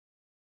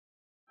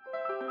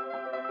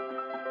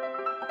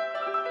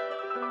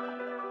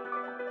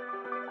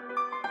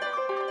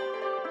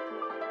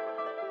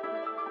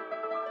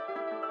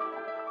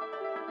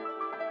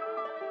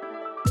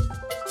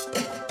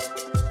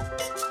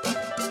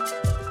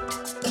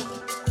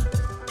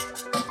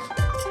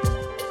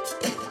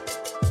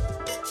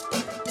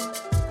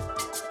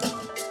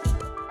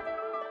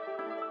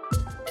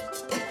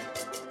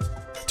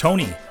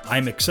 Tony,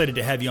 I'm excited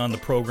to have you on the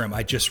program.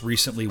 I just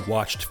recently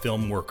watched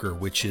Filmworker,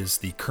 which is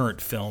the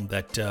current film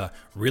that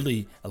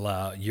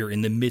you're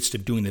in the midst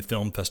of doing the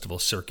film festival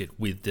circuit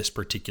with this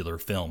particular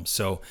film.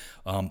 So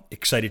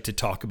excited to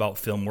talk about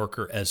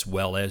Filmworker, as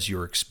well as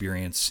your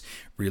experience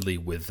really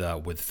with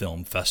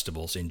film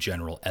festivals in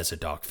general as a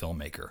doc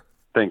filmmaker.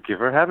 Thank you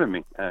for having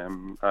me.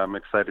 I'm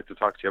excited to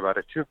talk to you about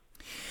it too.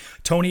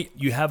 Tony,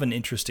 you have an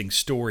interesting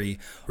story.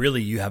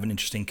 Really, you have an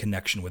interesting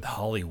connection with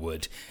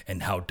Hollywood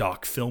and how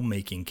doc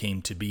filmmaking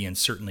came to be, and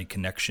certainly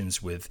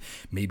connections with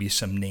maybe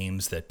some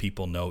names that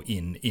people know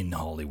in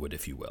Hollywood,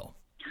 if you will.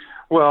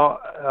 Well,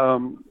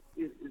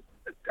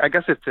 I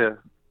guess it's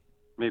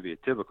maybe a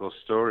typical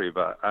story,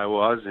 but I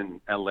was in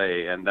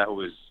LA, and that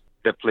was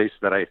the place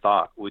that I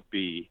thought would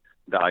be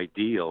the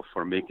ideal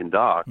for making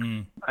docs.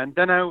 And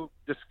then I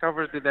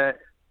discovered that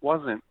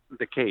wasn't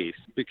the case,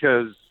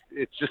 because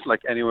it's just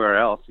like anywhere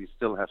else. You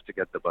still have to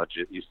get the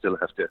budget. You still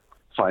have to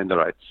find the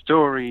right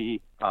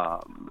story,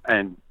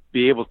 and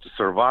be able to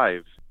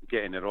survive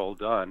getting it all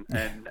done.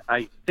 And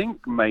I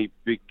think my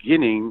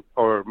beginning,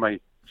 or my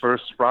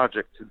first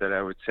project that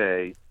I would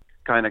say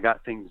kind of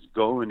got things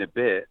going a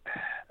bit,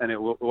 and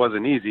it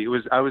wasn't easy.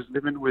 I was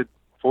living with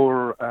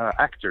 4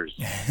 actors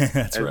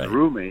That's as right.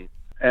 roommates.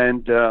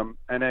 And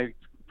I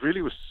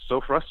really was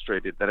so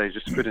frustrated that I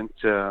just couldn't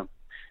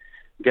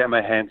get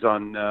my hands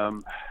on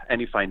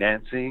any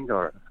financing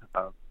or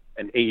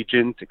an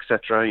agent,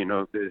 etc.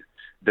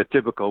 the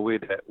typical way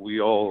that we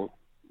all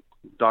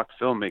doc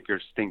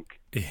filmmakers think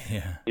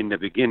Yeah. in the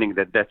beginning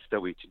that that's the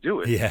way to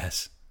do it.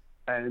 Yes.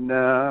 And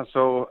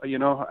so,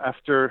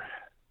 after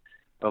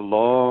a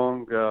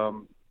long,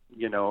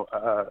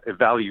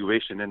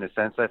 evaluation in a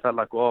sense, I felt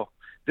like, well,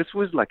 this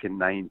was like in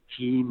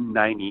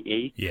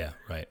 1998. Yeah.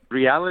 Right.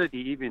 Reality,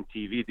 even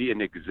TV,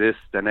 didn't exist.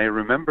 And I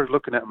remember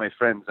looking at my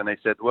friends and I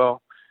said,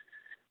 well,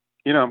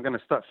 I'm going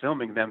to start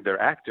filming them.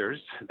 They're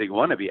actors. They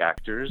want to be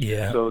actors.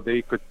 Yeah. So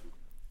they could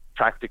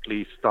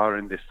practically star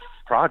in this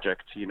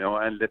project,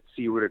 and let's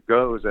see where it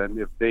goes. And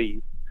if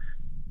they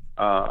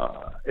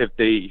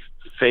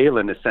fail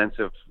in the sense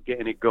of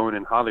getting it going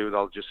in Hollywood,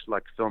 I'll just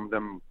like film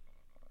them,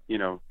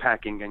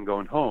 packing and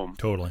going home.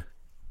 Totally.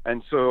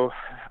 And so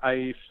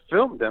I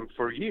filmed them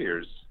for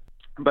years,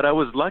 but I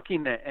was lucky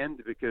in the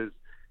end because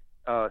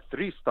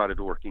 3 started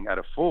working out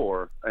of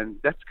 4, and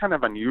that's kind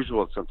of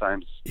unusual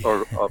sometimes,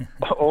 or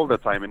all the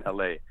time in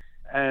LA.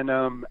 And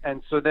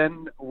so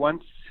then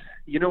once,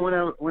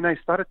 when I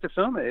started to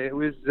film it, it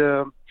was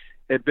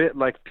a bit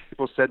like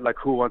people said, like,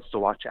 who wants to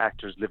watch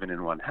actors living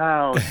in one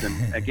house?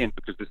 And again,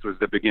 because this was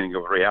the beginning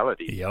of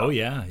reality. Oh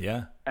yeah,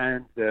 yeah.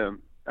 And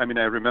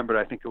I remember,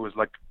 I think it was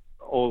like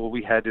all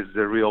we had is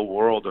the Real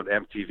World on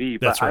MTV,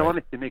 but That's right. I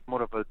wanted to make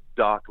more of a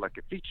doc, like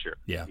a feature,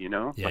 Yeah.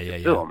 like a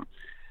film.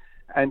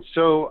 And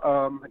so,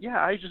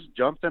 I just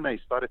jumped and I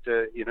started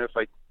to, if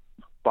I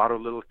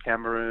borrowed little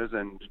cameras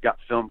and got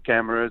film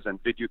cameras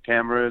and video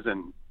cameras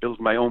and built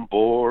my own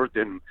board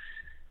and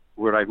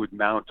where I would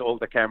mount all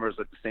the cameras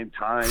at the same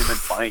time and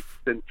mics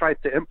and try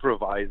to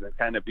improvise and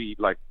kind of be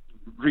like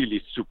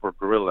really super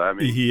guerrilla.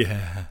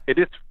 Yeah. It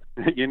is,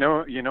 you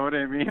know what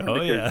I mean? Oh,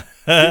 Because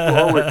yeah.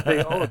 people always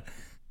say,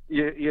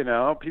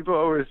 people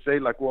always say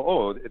like,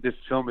 well, this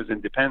film is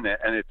independent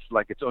and it's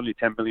like, it's only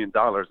 $10 million.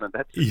 And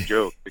that's a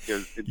joke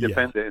because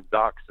independent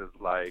docs is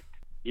like,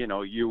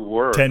 you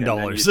work $10. and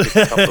then you take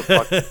a couple of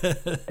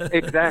bucks.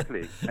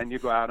 Exactly. And you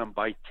go out and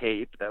buy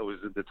tape. That was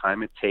at the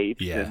time of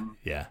tapes. Yeah. And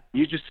Yeah.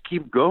 you just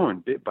keep going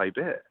bit by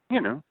bit,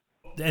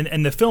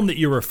 And the film that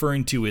you're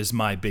referring to is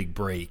My Big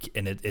Break,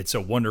 and it's a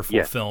wonderful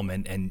Yes. film,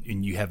 and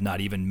you have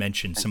not even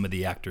mentioned some of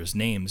the actors'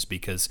 names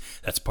because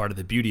that's part of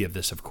the beauty of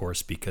this, of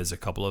course, because a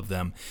couple of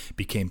them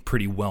became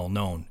pretty well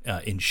known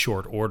in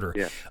short order.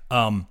 Yeah.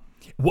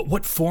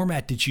 What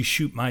format did you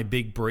shoot My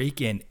Big Break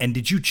in, and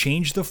did you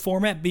change the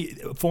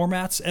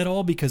formats at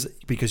all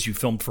because you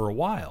filmed for a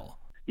while?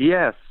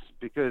 Yes,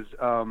 because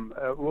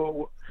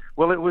well,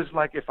 it was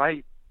like if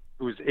I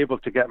was able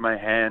to get my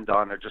hand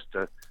on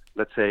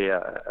let's say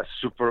a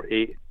Super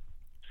 8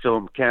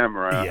 film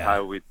camera, Yeah. I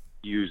would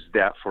use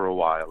that for a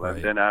while, Right.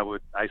 and then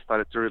I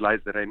started to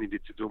realize that I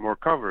needed to do more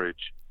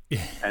coverage,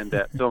 and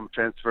that film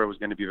transfer was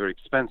going to be very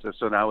expensive.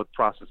 So now I would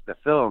process the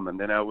film, and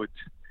then I would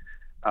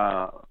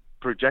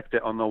project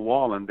it on the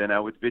wall, and then I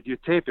would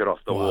videotape it off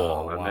the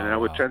wall, and then I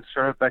would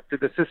transfer it back to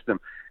the system.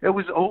 It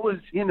was always,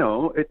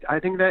 I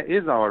think that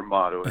is our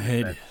motto in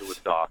a sense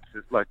with docs.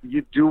 It's like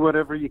you do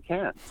whatever you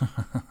can.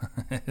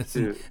 It's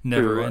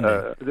never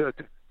ending.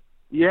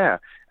 Yeah,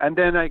 and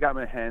then I got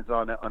my hands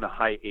on a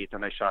high 8,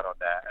 and I shot on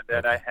that. And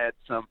then I had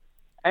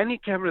any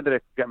camera that I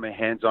could get my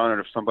hands on, or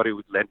if somebody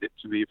would lend it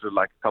to me for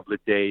like a couple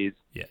of days.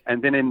 Yeah.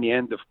 And then in the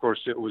end, of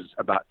course, it was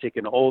about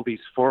taking all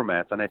these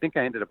formats, and I think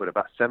I ended up with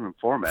about 7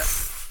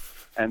 formats,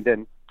 and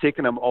then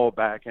taking them all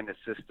back in the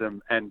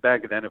system. And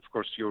back then, of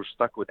course, you were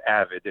stuck with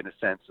Avid in a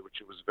sense,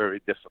 which was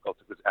very difficult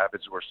because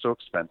Avids were so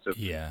expensive.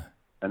 Yeah.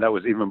 And that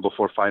was even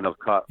before Final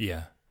Cut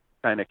Yeah.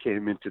 kind of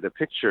came into the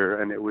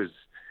picture, and it was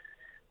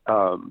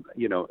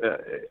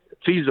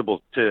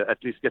feasible to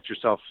at least get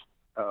yourself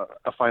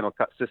a Final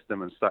Cut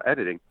system and start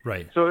editing.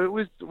 Right. So it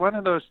was one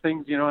of those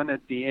things, and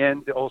at the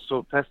end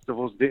also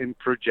festivals didn't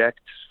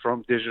project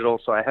from digital,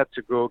 so I had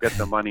to go get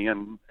the money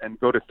and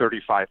go to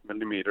 35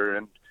 millimeter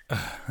and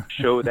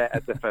show that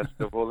at the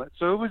festival.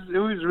 So it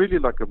was really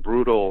like a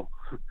brutal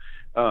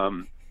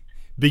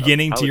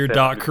beginning to your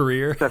doc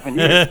career. 7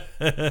 years.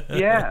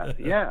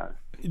 Yeah.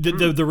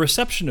 The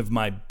reception of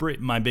My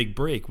Big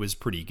Break was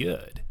pretty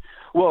good.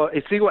 Well,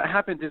 see, what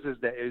happened is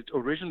that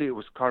originally it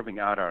was carving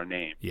out our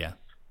name. Yeah.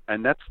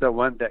 And that's the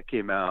one that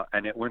came out,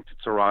 and it went to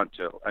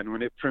Toronto. And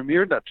when it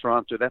premiered at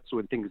Toronto, that's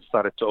when things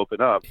started to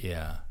open up.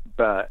 Yeah.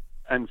 But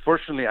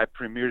unfortunately, I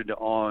premiered it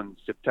on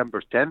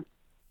September 10th,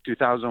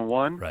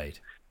 2001. Right.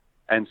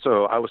 And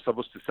so I was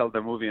supposed to sell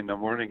the movie in the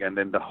morning, and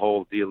then the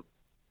whole deal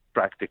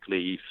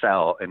practically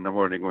fell in the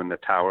morning when the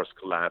towers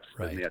collapsed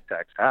and the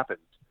attacks happened.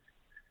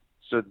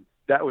 So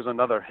that was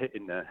another hit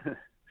in the...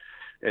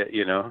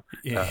 a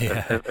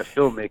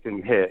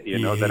filmmaking hit,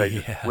 that I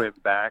just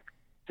went back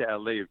to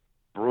LA,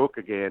 broke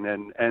again.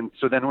 And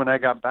so then when I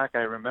got back,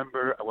 I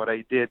remember what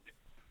I did.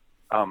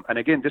 And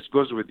again, this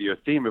goes with your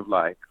theme of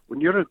like,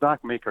 when you're a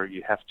doc maker,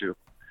 you have to,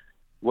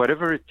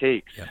 whatever it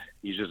takes,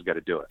 you just got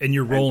to do it. And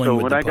you're rolling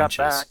with the punches.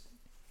 Got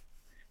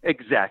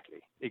back,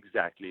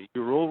 exactly.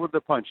 You roll with the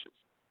punches.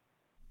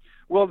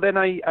 Well, then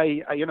I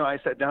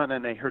sat down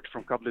and I heard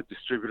from a couple of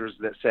distributors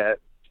that said,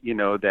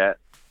 that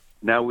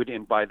now we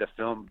didn't buy the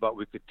film, but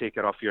we could take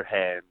it off your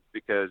hands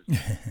because,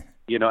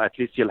 at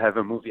least you'll have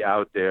a movie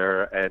out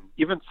there. And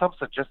even some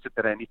suggested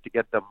that I need to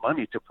get the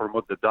money to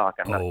promote the doc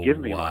and not give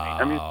me money.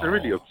 I mean, it's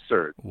really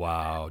absurd.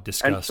 Wow,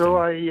 disgusting. And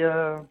so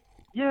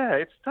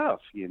it's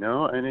tough,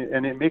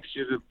 and it makes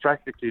you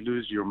practically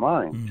lose your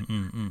mind.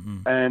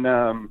 And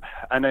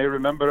I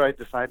remember I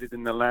decided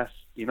in the last,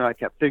 I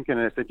kept thinking,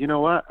 and I said, you know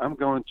what, I'm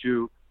going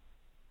to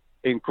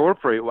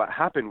incorporate what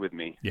happened with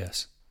me.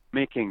 Yes.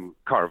 Making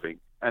carving,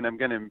 and I'm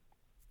going to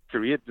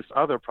create this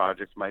other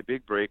project, my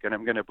big break, and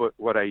I'm going to put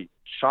what I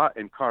shot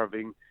in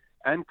carving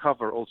and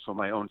cover also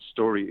my own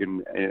story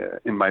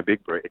in my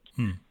big break,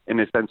 in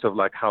a sense of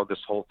like how this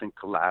whole thing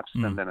collapsed,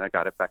 and then I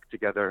got it back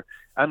together.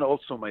 And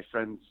also my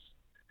friends,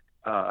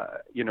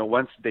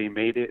 once they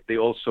made it, they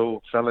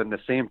also fell in the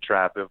same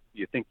trap of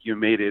you think you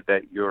made it,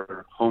 that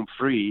you're home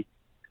free,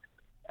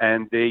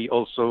 and they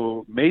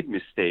also made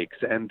mistakes,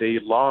 and they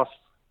lost.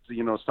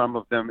 Some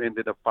of them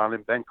ended up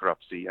filing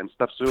bankruptcy and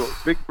stuff. So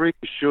Big Break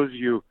shows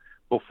you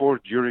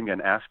before, during,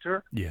 and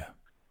after. Yeah.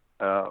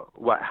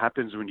 What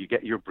happens when you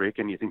get your break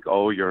and you think,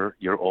 oh,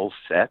 you're all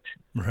set.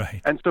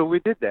 Right. And so we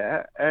did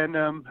that, and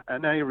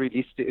I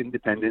released it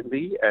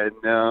independently, and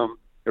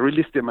I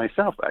released it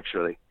myself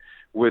actually,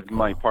 with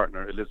my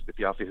partner Elizabeth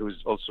Yaffe,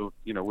 who's also,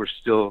 we're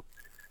still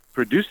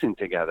producing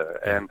together.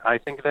 And I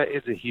think that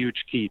is a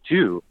huge key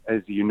too,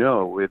 as you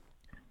know, with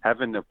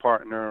having a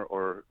partner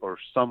or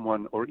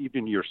someone, or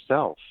even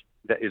yourself,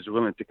 that is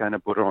willing to kind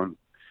of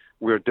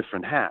wear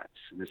different hats,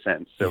 in a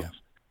sense. So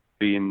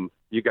you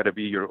got to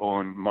be your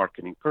own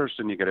marketing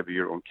person, you got to be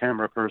your own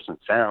camera person,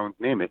 sound,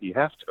 name it, you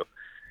have to.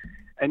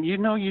 And you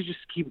just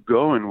keep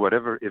going,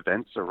 whatever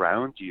events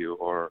around you,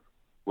 or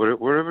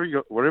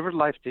wherever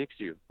life takes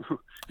you. You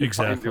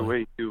exactly. Find a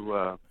way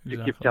to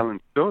keep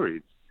telling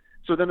stories.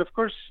 So then, of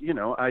course,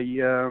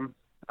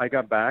 I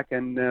got back,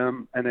 and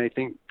I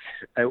think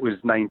it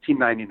was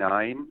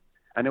 1999,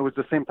 and it was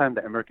the same time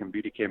that American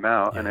Beauty came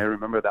out, and I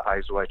remember the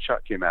Eyes Wide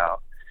Shut came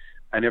out,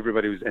 and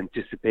everybody was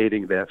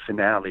anticipating the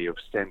finale of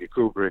Stanley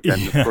Kubrick,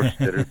 and of course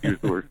the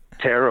reviews were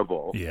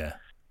terrible. Yeah.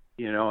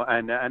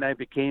 And I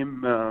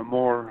became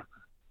more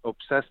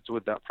obsessed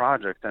with that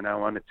project, and I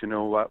wanted to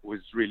know what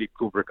was really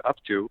Kubrick up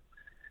to.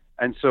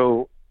 And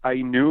so I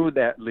knew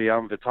that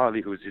Leon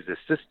Vitali, who's his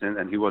assistant,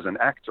 and he was an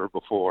actor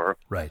before,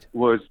 right,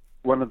 was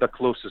one of the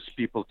closest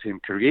people to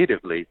him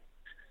creatively.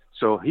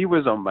 So he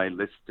was on my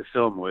list to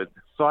film with.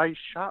 So I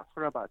shot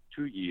for about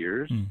 2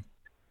 years,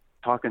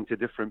 talking to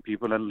different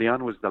people, and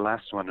Leon was the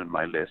last one on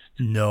my list.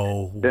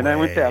 No Then way. I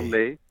went to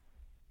LA.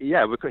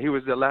 Yeah, because he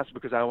was the last,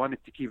 because I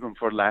wanted to keep him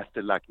for last.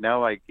 And like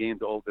now I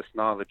gained all this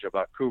knowledge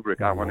about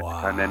Kubrick. I wanted to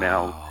kind of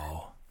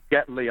now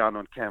get Leon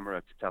on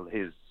camera to tell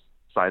his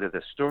side of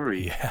the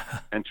story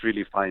and to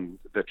really find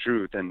the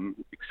truth, and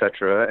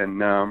etc.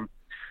 And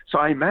so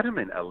I met him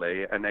in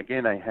LA, and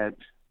again I had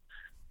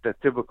the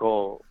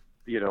typical,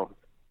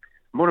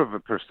 more of a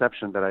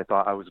perception that I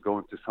thought I was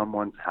going to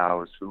someone's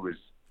house who was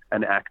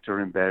an actor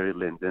in Barry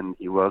Lyndon.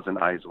 He was an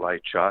Eyes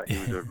Wide Shut. He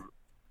was a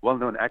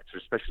well-known actor,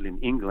 especially in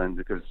England,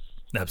 because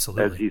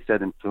absolutely, as he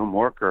said in Film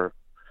Worker,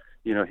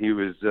 he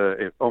was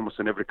almost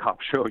in every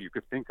cop show you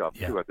could think of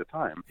too at the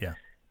time. Yeah.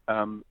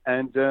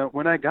 And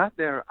when I got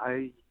there,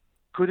 I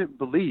couldn't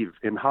believe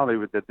in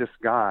Hollywood that this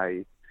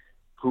guy,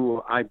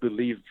 who I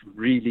believed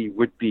really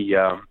would be,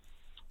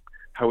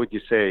 how would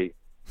you say,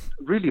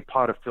 really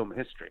part of film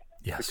history.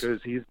 Yes.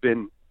 Because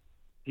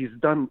he's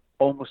done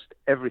almost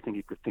everything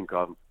you could think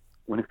of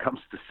when it comes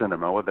to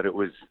cinema, whether it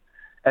was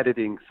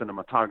editing,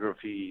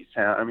 cinematography,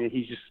 sound. I mean,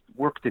 he just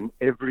worked in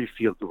every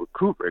field with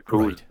Kubrick,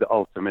 who was the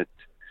ultimate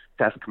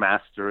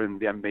taskmaster and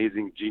the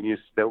amazing genius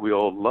that we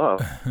all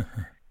love.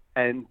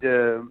 And,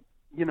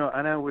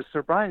 and I was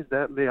surprised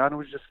that Leon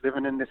was just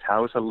living in this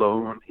house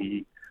alone.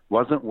 He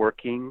wasn't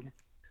working.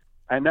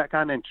 And that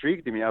kind of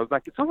intrigued me. I was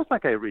like, it's almost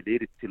like I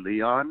related to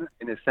Leon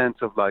in a sense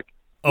of like,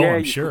 I'm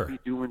you sure.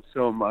 could be doing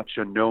so much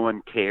and no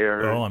one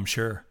cares. Oh, I'm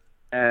sure.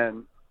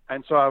 And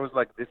so I was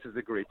like, this is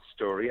a great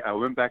story. I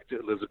went back to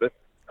Elizabeth,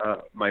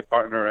 my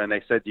partner, and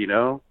I said,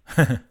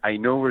 I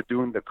know we're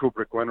doing the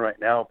Kubrick one right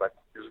now, but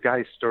this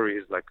guy's story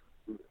is like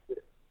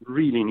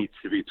really needs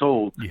to be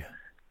told. Yeah.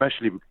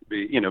 Especially,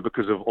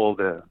 because of all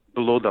the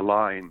below the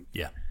line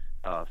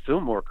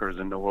film workers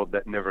in the world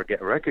that never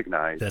get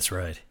recognized. That's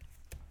right.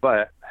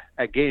 But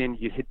again,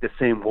 you hit the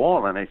same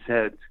wall, and I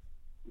said,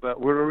 but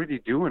we're already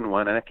doing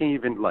one, and I can't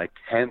even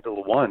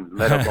handle one,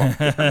 let alone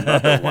get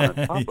another one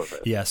on top of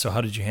it. Yeah. So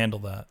how did you handle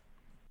that?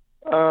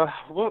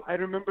 Well, I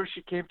remember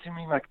she came to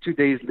me 2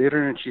 days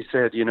later, and she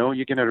said, you're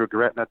going to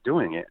regret not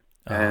doing it.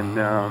 And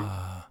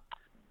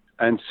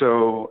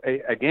so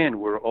again,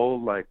 we're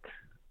all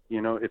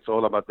it's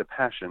all about the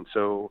passion.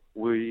 So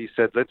we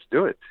said, let's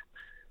do it.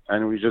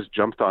 And we just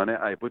jumped on it.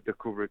 I put the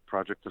Kubrick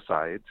project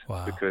aside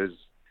because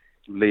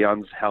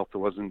Leon's health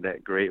wasn't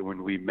that great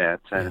when we met,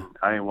 and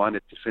I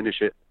wanted to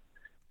finish it.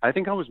 I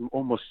think I was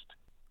almost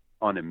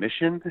on a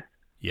mission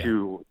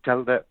to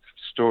tell that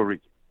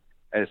story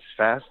as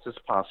fast as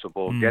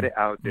possible, get it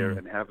out there,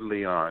 and have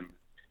Leon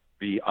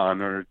be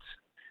honored.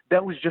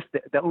 That was just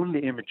the only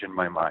image in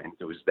my mind.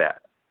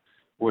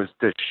 Was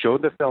to show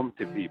the film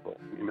to people,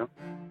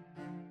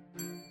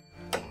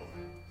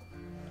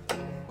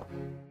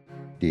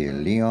 Dear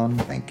Leon,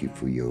 thank you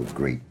for your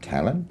great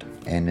talent,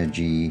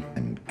 energy,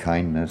 and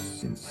kindness.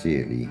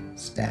 Sincerely,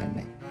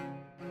 Stanley.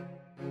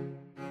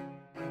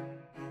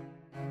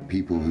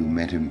 People who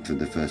met him for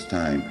the first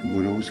time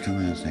would always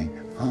come out saying,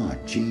 "Oh,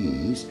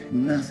 geez,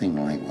 nothing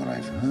like what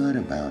I've heard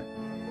about.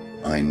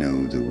 I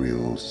know the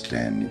real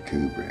Stanley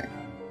Kubrick."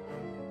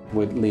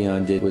 What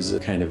Leon did was a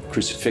kind of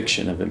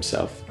crucifixion of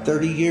himself.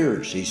 30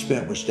 years he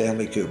spent with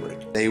Stanley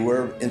Kubrick. They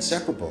were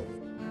inseparable.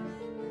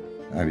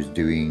 I was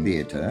doing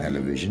theatre,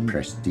 television,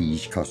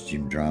 prestige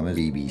costume dramas,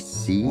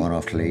 BBC,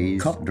 one-off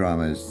plays, cop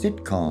dramas,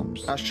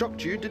 sitcoms. I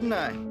shocked you, didn't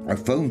I? A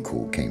phone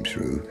call came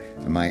through,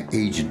 and my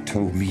agent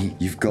told me,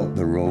 "You've got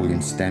the role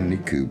in Stanley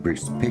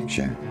Kubrick's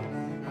picture."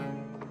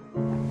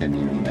 Can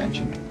you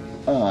imagine?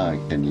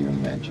 Can you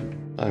imagine?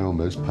 I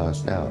almost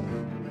passed out.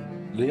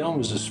 Leon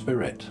was a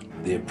spirit,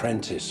 the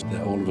apprentice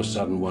that all of a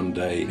sudden one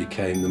day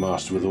became the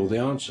master with all the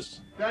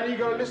answers. Danny, you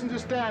gotta listen to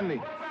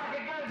Stanley.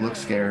 Look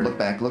scared. Look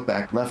back.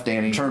 Left,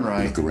 Danny. Turn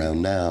right. Look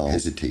around now.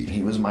 Hesitate.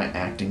 He was my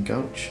acting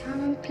coach. Come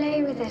and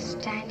play with us,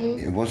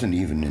 Danny. It wasn't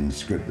even in the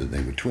script that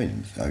they were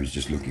twins. I was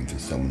just looking for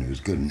someone who was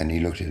good. And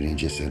he looked at it and he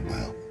just said,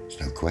 "Well, it's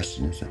no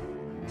question, is it?"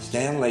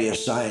 Stanley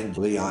assigned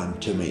Leon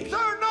to me.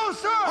 Sir, no,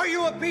 sir! Are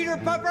you a Peter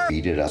Puffer?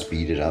 Speed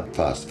it up,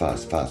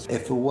 fast.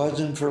 If it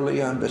wasn't for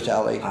Leon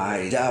Vitali,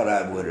 I doubt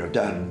I would have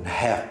done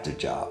half the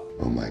job.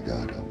 Oh my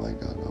God.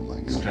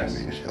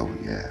 Oh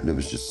yeah. There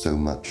was just so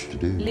much to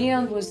do.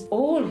 Leon was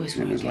always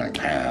It was like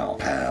pow.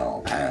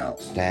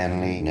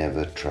 Stanley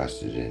never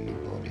trusted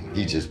anybody.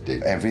 He just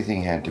did.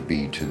 Everything had to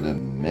be to the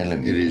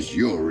millimeter. It is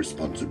your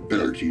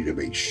responsibility to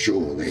make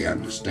sure they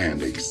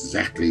understand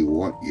exactly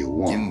what you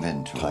want.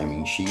 Inventory,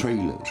 timing sheet,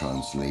 trailer,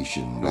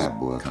 translation, lab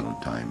work, color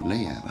time,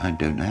 layout. I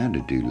don't know how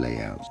to do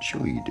layouts.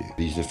 Sure you do.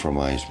 These are from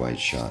Eyes Wide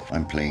Shut.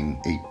 I'm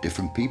playing 8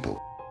 different people.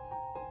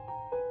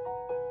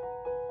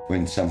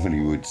 When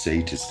somebody would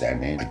say to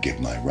Stanley, "I give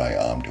my right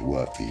arm to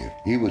work for you,"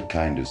 he would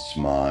kind of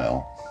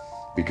smile,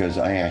 because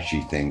I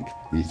actually think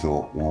he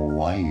thought, "Well,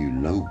 why are you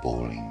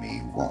lowballing me?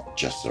 What,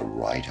 just the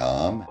right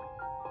arm?"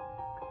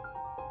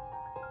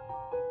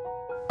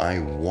 I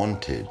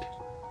wanted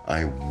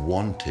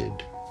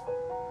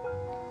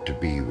to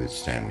be with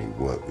Stanley,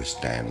 work with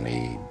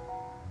Stanley,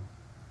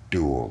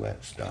 do all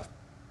that stuff.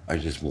 I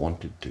just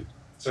wanted to.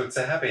 So it's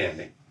a happy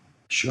ending?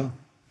 Sure.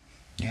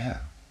 Yeah,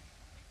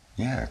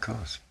 of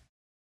course.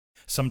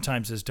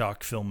 Sometimes as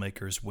doc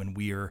filmmakers, when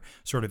we are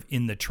sort of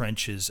in the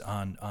trenches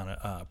on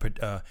a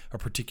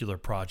particular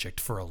project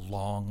for a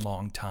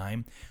long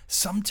time,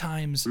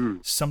 sometimes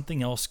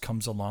something else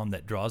comes along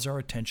that draws our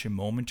attention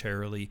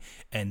momentarily,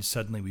 and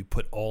suddenly we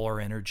put all our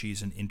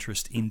energies and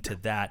interest into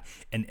that,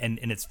 and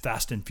it's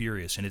fast and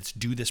furious, and it's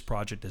do this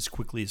project as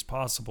quickly as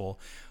possible,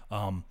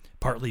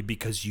 partly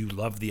because you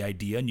love the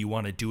idea and you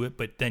want to do it,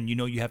 but then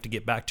you have to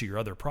get back to your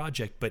other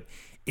project, but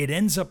it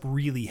ends up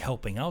really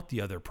helping out the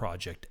other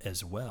project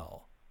as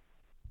well.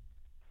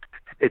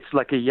 It's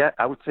like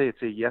I would say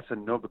it's a yes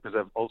and no, because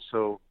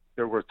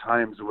there were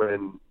times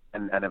when,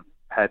 and I've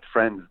had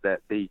friends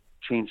that they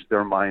changed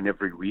their mind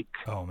every week.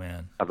 Oh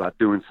man. About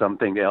doing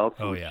something else.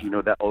 Oh which,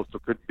 yeah. That also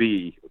could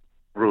be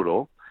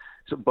brutal.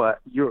 So, but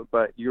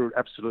you're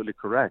absolutely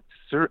correct.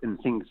 Certain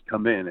things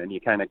come in and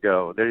you kind of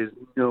go, there is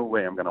no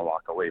way I'm going to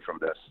walk away from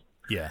this.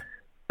 Yeah.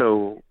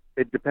 So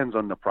it depends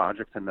on the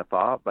project and the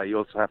thought, but you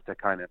also have to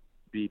kind of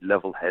be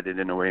level-headed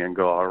in a way and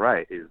go, all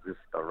right, is this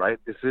the right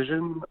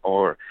decision?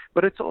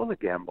 But it's all a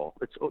gamble.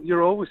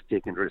 You're always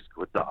taking risk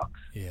with docs.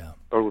 Yeah.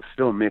 Or with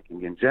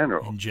filmmaking in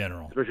general.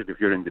 Especially if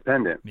you're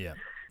independent. Yeah.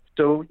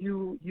 So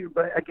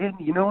but again,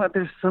 you know what?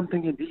 There's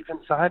something deep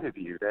inside of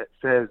you that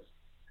says,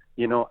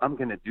 I'm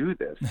going to do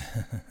this.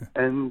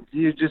 And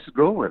you just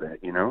go with it,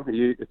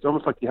 It's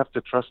almost like you have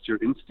to trust your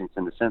instincts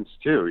in a sense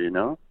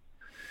too,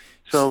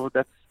 So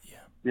that's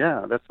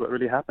what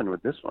really happened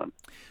with this one.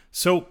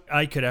 So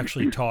I could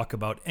actually talk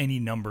about any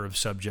number of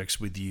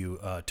subjects with you,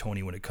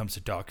 Tony, when it comes to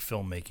doc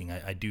filmmaking.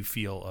 I do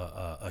feel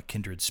a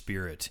kindred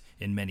spirit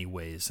in many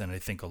ways, and I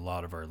think a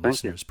lot of our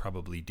listeners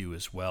probably do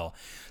as well.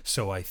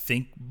 So I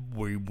think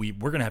we're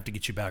going to have to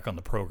get you back on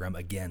the program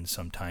again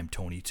sometime,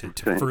 Tony, to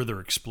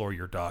further explore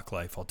your doc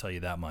life. I'll tell you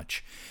that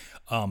much.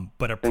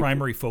 But a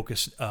primary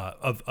focus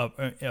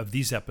of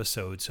these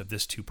episodes of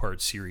this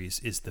 2-part series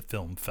is the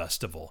film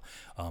festival,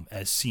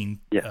 as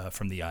seen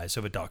from the eyes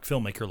of a doc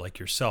filmmaker like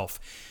yourself.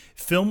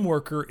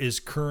 Filmworker is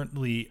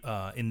currently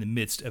in the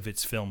midst of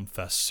its film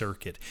fest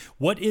circuit.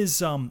 What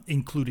is,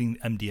 including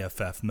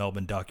MDFF,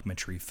 Melbourne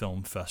Documentary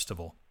Film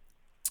Festival,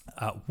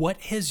 what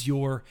has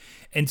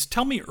and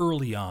tell me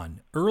early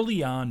on,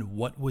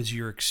 what was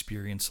your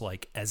experience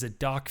like as a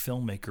doc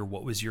filmmaker?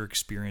 What was your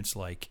experience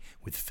like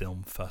with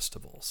film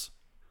festivals?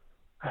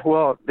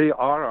 Well, they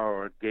are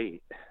our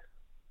gate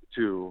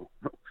to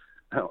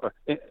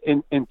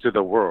into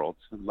the world.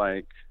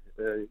 Like,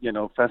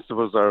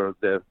 festivals are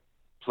the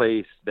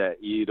place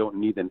that you don't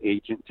need an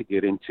agent to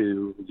get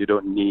into. You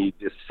don't need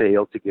a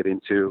sale to get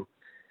into.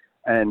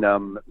 And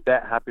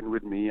that happened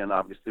with me. And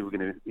obviously we're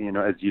going to,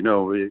 as you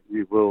know,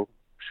 we will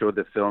show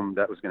the film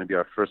that was going to be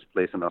our first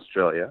place in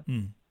Australia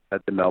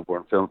at the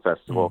Melbourne Film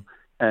Festival.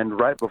 And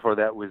right before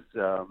that was,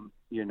 the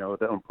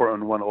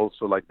important one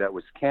also like that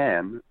was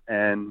Cannes.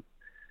 And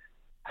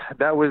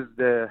that was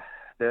the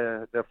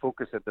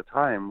focus at the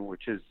time,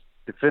 which is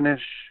to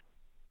finish,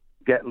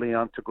 get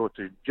Leon to go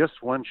to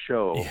just one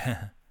show.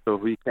 Yeah. So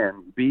we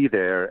can be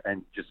there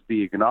and just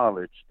be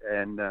acknowledged.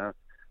 And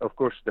of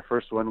course, the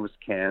first one was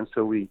Cannes,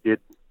 so we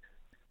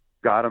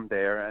got him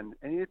there. And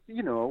it's,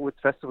 with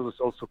festivals, it's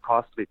also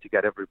costly to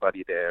get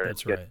everybody there.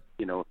 That's and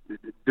right.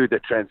 Do the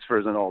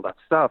transfers and all that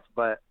stuff.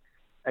 But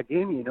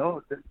again,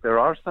 there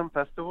are some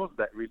festivals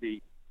that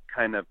really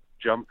kind of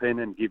jump in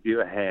and give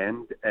you a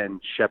hand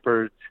and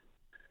shepherd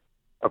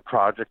a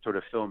project or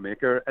a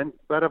filmmaker.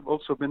 But I've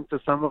also been to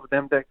some of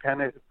them that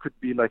kind of could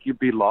be like you'd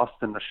be lost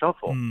in the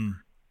shuffle.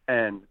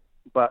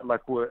 But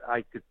like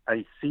I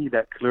see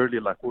that clearly,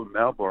 like with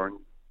Melbourne,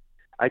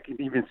 I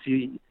can even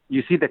see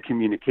the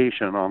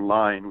communication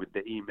online with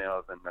the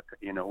emails and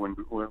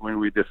when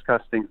we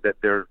discuss things that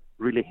they're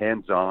really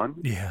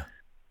hands-on. Yeah.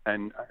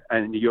 And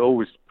you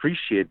always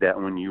appreciate that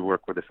when you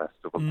work with a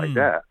festival like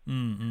that.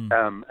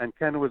 And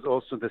Ken was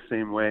also the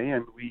same way,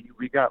 and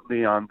we got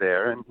Leon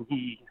there, and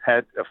he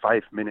had a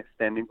 5-minute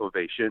standing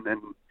ovation,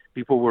 and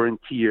people were in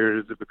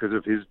tears because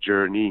of his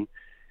journey.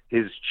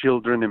 His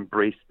children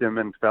embraced him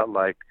and felt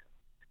like,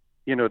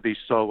 they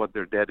saw what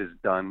their dad has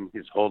done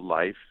his whole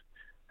life.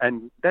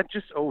 And that's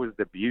just always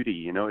the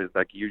beauty, is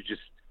like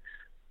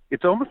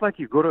it's almost like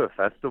you go to a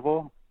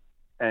festival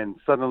and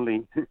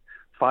suddenly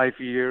 5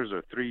 years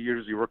or 3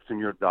 years you worked on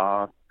your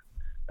doc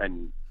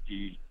and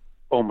you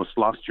almost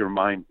lost your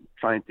mind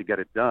trying to get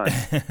it done.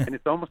 And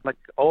it's almost like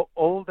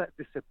all that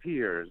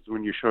disappears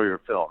when you show your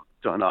film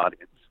to an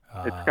audience.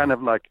 It's kind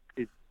of like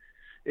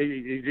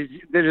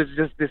there is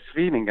just this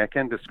feeling, I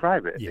can't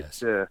describe it.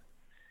 Yes.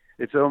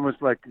 It's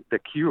almost like the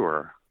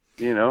cure,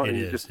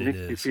 It just makes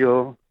you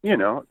feel,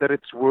 that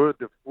it's worth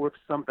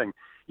something.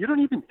 You don't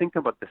even think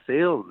about the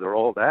sales or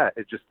all that.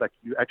 It's just like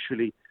you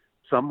actually,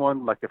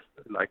 someone like a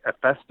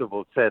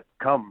festival said,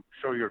 come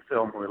show your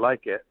film, we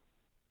like it.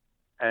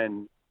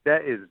 And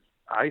that is,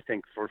 I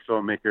think, for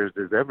filmmakers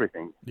is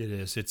everything. It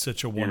is. It's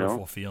such a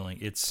wonderful feeling.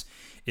 It's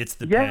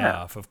the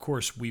payoff. Of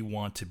course, we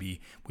want to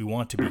be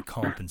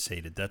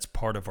compensated. That's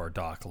part of our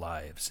doc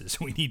lives. Is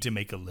we need to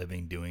make a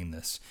living doing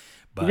this.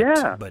 But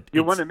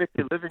you want to make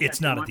a living.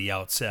 It's not at the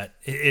outset.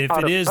 If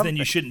it is, then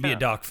you shouldn't be a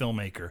doc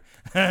filmmaker.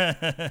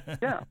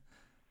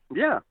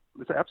 Yeah,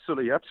 it's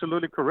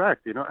absolutely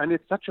correct. And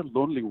it's such a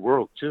lonely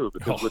world too,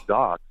 because with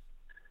docs,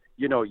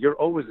 you're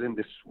always in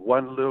this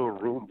one little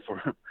room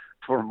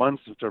for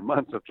months after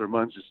months after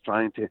months, just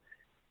trying to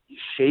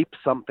shape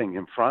something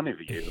in front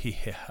of you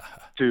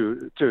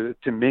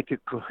to make it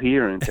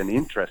coherent and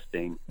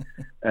interesting.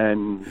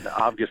 And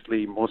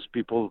obviously, most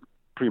people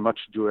pretty much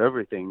do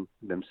everything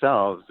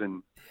themselves,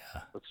 and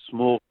a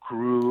small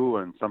crew,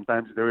 and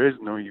sometimes there is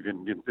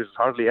there's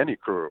hardly any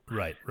crew.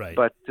 Right.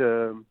 But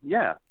it's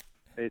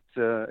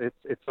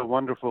a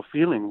wonderful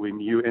feeling when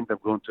you end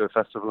up going to a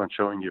festival and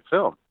showing your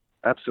film.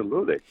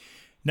 Absolutely.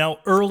 Now,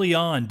 early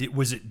on,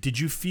 did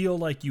you feel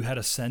like you had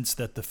a sense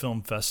that the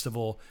film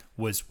festival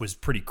was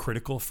pretty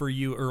critical for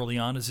you early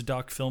on as a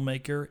doc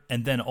filmmaker?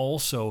 And then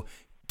also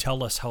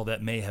tell us how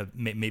that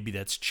maybe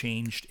that's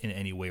changed in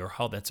any way or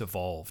how that's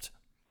evolved.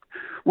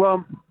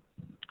 Well,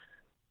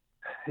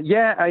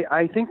 yeah,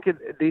 I think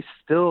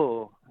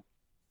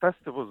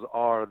festivals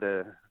are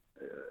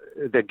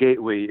the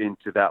gateway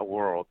into that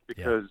world,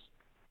 because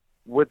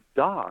with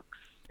docs,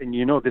 and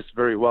you know this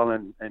very well,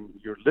 and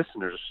your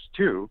listeners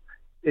too,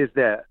 is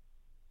that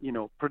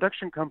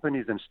production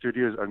companies and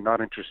studios are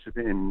not interested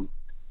in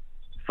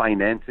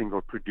financing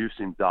or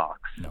producing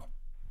docs. No.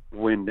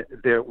 When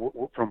they're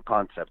from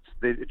concepts,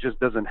 it just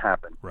doesn't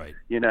happen. Right.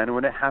 And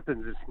when it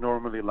happens, it's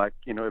normally like,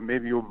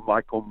 maybe you're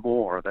Michael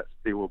Moore, that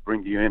they will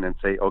bring you in and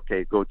say,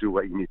 okay, go do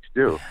what you need to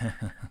do.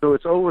 So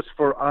it's always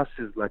for us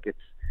is like,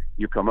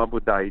 you come up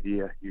with the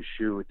idea, you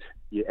shoot,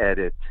 you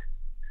edit,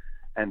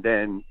 and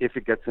then if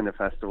it gets in a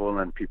festival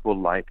and people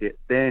like it,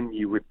 then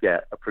you would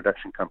get a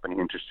production company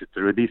interested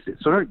to release it.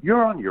 So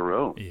you're on your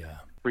own,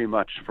 pretty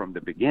much from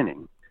the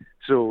beginning.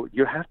 So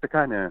you have to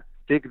kind of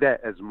take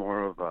that as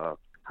more of a,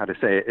 how to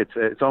say it,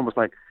 it's almost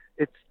like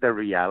it's the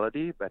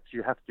reality, but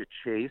you have to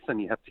chase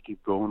and you have to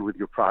keep going with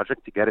your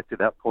project to get it to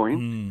that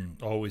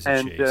point. Always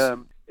a chase.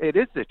 And it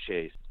is a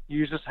chase.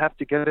 You just have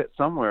to get it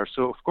somewhere.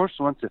 So of course,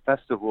 once a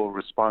festival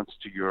responds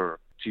to your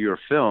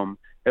film,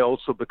 it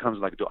also becomes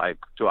like,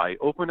 do I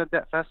open at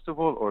that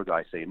festival, or do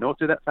I say no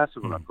to that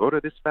festival and go to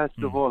this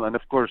festival? And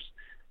of course,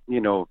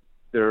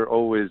 they're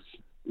always,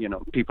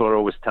 people are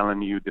always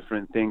telling you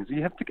different things.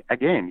 You have to,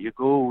 again, you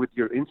go with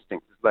your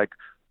instincts. It's like,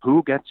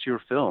 who gets your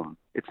film?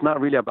 It's not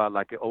really about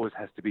like it always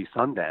has to be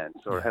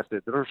Sundance or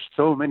there are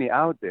so many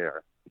out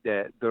there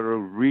that are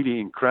really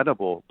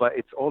incredible, but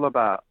it's all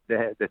about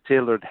the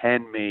tailored,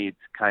 handmade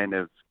kind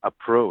of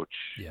approach.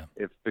 Yeah.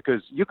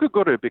 Because you could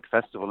go to a big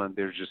festival and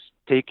they're just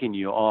taking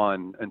you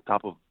on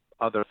top of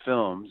other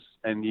films,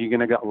 and you're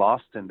going to get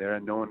lost in there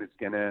and no one is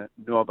going to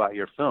know about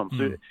your film.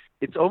 So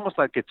it's almost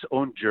like its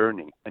own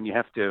journey, and you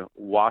have to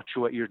watch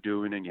what you're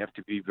doing, and you have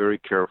to be very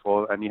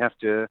careful, and you have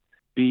to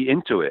be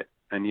into it.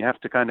 and you have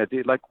to kind of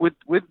do like with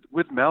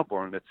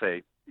Melbourne. Let's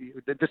say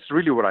that's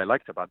really what I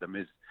liked about them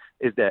is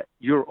that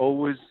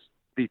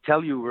they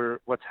tell you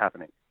what's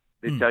happening.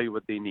 They tell you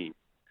what they need.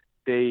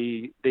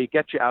 They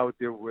get you out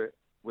there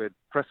with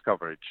press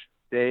coverage.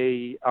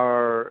 They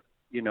are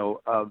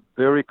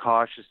very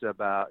cautious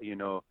about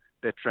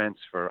the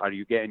transfer. Are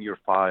you getting your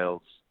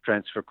files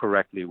transfer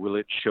correctly? Will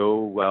it show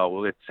well?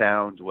 Will it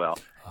sound well?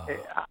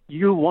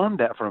 You want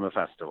that from a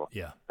festival.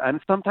 Yeah. And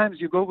sometimes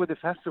you go with a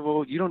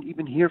festival, you don't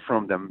even hear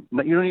from them.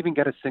 You don't even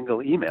get a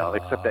single email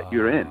except that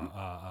you're in.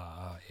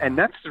 Yeah. And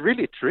that's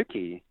really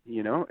tricky.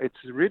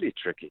 It's really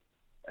tricky.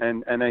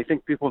 And I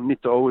think people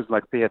need to always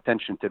pay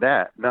attention to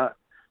that. Not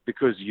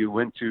because you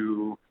went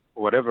to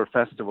whatever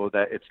festival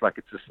that it's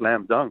a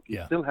slam dunk.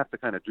 You still have to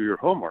kind of do your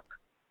homework.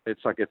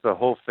 It's a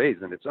whole phase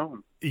in its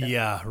own.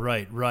 Yeah,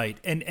 right.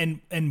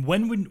 And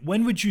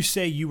when would you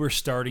say you were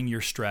starting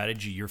your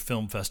strategy, your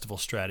film festival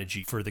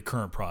strategy for the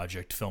current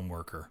project,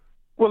 Filmworker?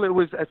 Well, it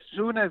was as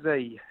soon as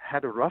I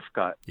had a rough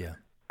cut. Yeah.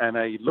 And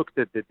I looked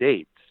at the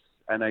dates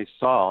and I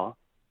saw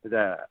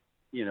that,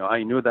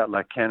 I knew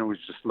that Ken was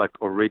just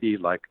already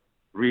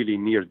really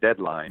near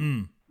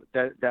deadline.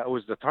 That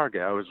was the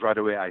target.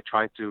 I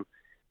tried to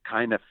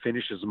kind of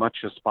finish as much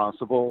as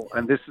possible.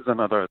 And this is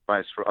another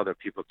advice for other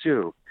people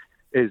too.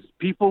 Is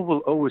people will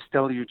always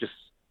tell you just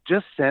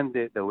send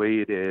it the way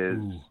it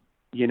is.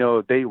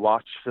 They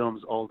watch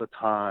films all the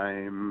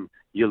time.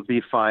 You'll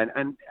be fine.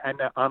 And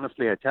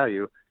honestly, I tell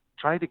you,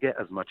 try to get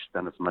as much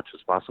done as much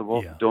as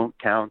possible. Yeah. Don't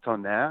count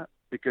on that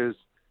because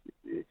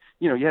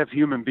you have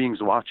human beings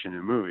watching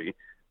a movie.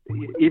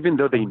 Even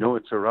though they know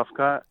it's a rough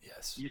cut,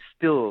 yes, you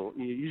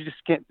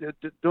just can't.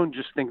 Don't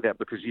just think that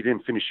because you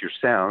didn't finish your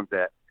sound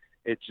that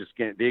it's just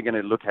they're going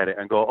to look at it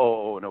and go,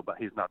 oh no, but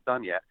he's not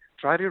done yet.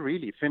 Try to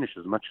really finish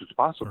as much as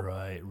possible,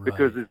 right?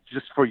 Because it's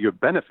just for your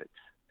benefit.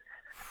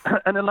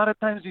 And a lot of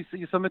times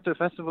you submit to a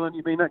festival and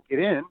you may not get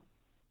in,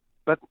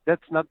 but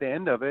that's not the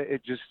end of it.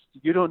 It just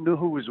you don't know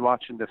who is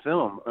watching the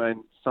film,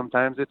 and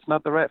sometimes it's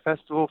not the right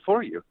festival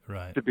for you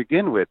to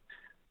begin with.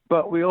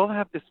 But we all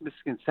have this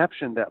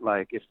misconception that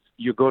if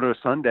you go to a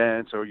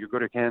Sundance or you go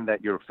to Cannes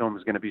that your film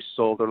is going to be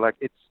sold or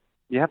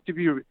you have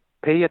to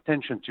pay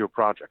attention to your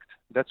project.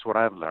 That's what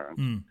I've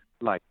learned.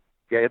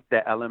 Get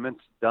the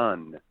elements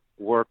done,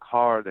 work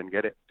hard and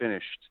get it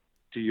finished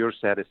to your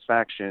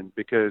satisfaction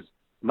because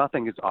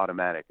nothing is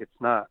automatic. It's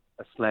not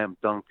a slam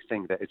dunk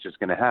thing that it's just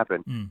going to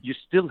happen. You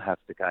still have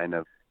to kind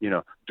of,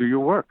 do your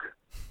work.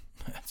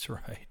 That's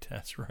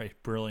right.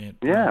 Brilliant.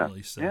 Yeah.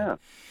 Said. Yeah.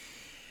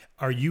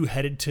 Are you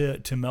headed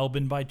to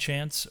Melbourne by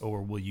chance,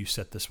 or will you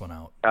set this one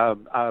out?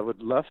 I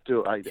would love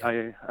to. I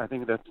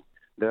think that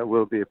there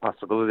will be a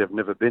possibility. I've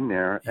never been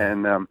there,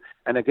 and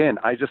again,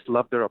 I just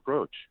love their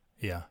approach.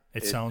 Yeah,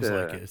 it sounds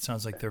like it. It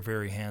sounds like they're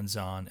very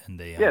hands-on, and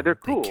they're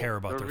cool. They care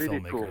about they're their really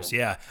filmmakers. Cool.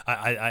 Yeah,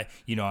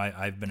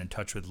 I've been in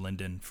touch with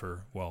Lyndon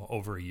for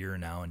over a year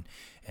now,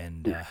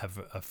 and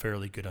have a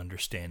fairly good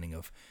understanding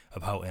of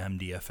how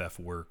MDFF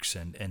works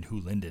and who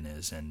Lyndon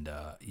is, and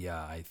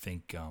I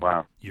think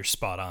you're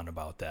spot on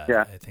about that.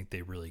 Yeah. I think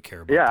they really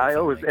care about. Yeah, I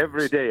always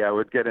every day I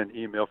would get an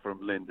email from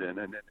Lyndon,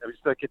 and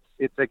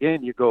it's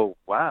again you go,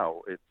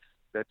 wow,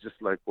 that's just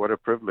what a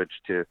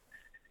privilege to,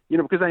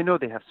 because I know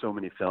they have so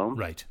many films,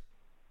 right.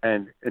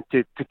 And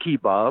to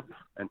keep up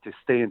and to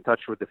stay in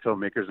touch with the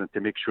filmmakers and to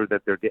make sure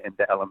that they're getting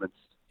the elements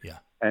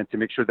and to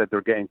make sure that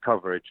they're getting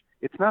coverage.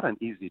 It's not an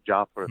easy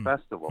job for a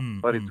festival,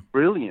 but it's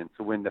brilliant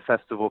when the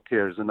festival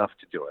cares enough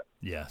to do it.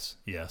 Yes.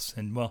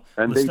 And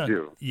they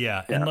do.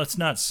 Yeah, and let's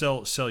not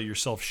sell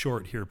yourself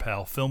short here,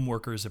 pal.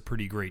 Filmworker is a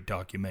pretty great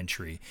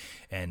documentary,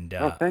 and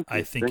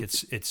I think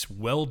it's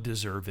well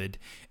deserved,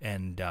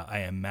 and I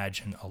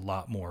imagine a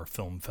lot more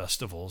film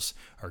festivals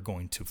are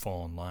going to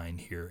fall in line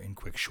here in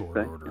quick short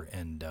order,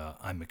 and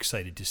I'm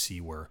excited to see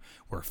where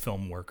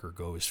Filmworker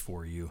goes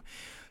for you.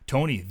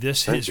 Tony,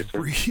 this has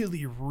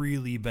really,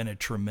 really been a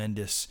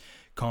tremendous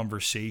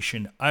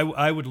conversation.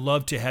 I would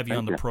love to have you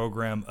on the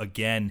program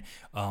again,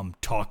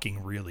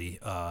 talking really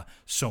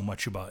so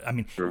much about. I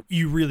mean,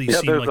 you really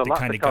seem like the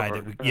kind of guy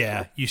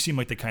that you seem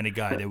like the kind of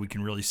guy that we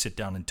can really sit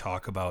down and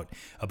talk about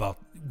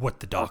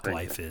what the doc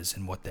life is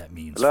and what that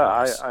means. for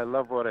us. I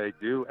love what I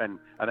do, and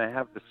I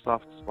have the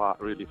soft spot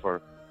really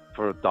for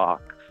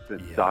docs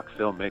and doc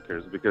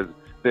filmmakers because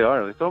they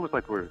are. It's almost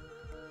like we're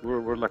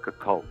like a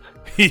cult,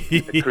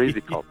 a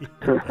crazy cult,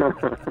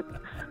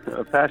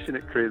 a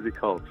passionate, crazy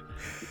cult.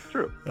 It's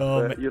true.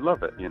 You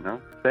love it,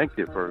 Thank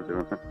you for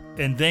doing it.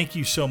 And thank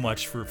you so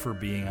much for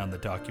being on the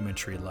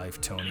Documentary Life,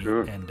 Tony.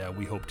 Sure. And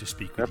we hope to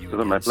speak with you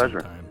again my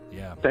pleasure. sometime.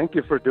 Yeah. Thank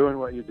you for doing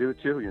what you do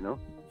too.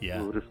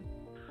 Yeah.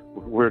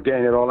 We're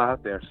getting it all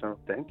out there, so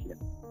thank you.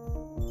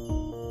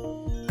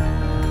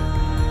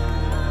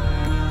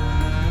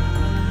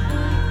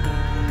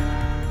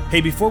 Hey,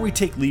 before we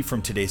take leave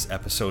from today's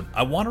episode,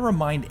 I want to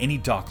remind any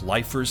doc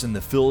lifers in the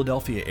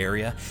Philadelphia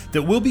area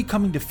that we'll be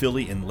coming to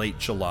Philly in late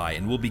July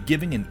and we'll be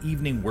giving an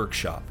evening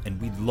workshop,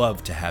 and we'd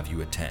love to have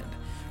you attend.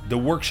 The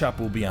workshop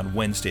will be on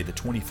Wednesday, the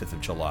 25th of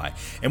July,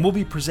 and we'll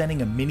be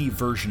presenting a mini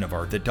version of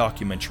The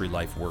Documentary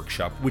Life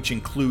workshop, which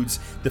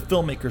includes the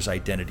filmmaker's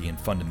identity and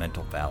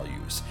fundamental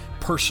values,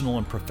 personal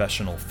and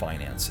professional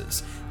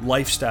finances,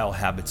 lifestyle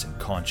habits and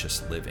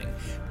conscious living,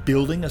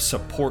 building a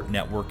support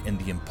network and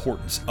the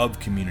importance of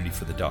community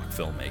for the doc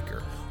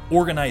filmmaker,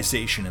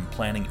 organization and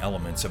planning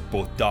elements of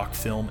both doc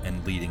film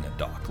and leading a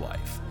doc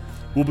life.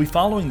 We'll be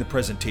following the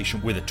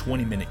presentation with a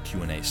 20-minute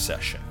Q&A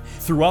session.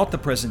 Throughout the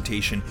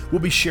presentation, we'll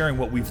be sharing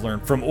what we've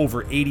learned from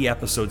over 80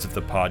 episodes of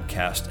the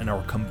podcast and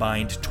our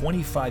combined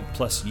 25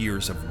 plus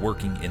years of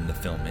working in the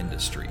film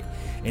industry.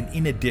 And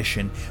in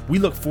addition, we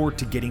look forward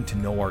to getting to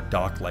know our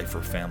Doc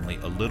Lifer family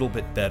a little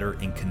bit better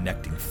and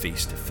connecting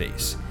face to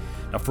face.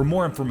 Now, for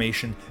more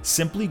information,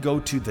 simply go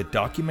to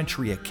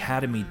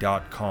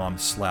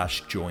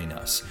thedocumentaryacademy.com/join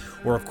us,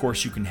 or of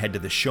course you can head to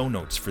the show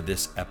notes for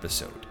this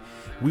episode.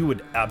 We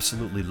would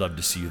absolutely love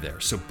to see you there,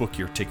 so book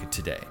your ticket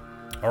today.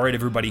 All right,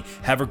 everybody,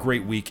 have a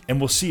great week, and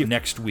we'll see you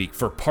next week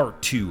for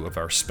part 2 of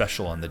our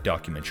special on the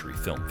Documentary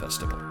Film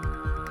Festival.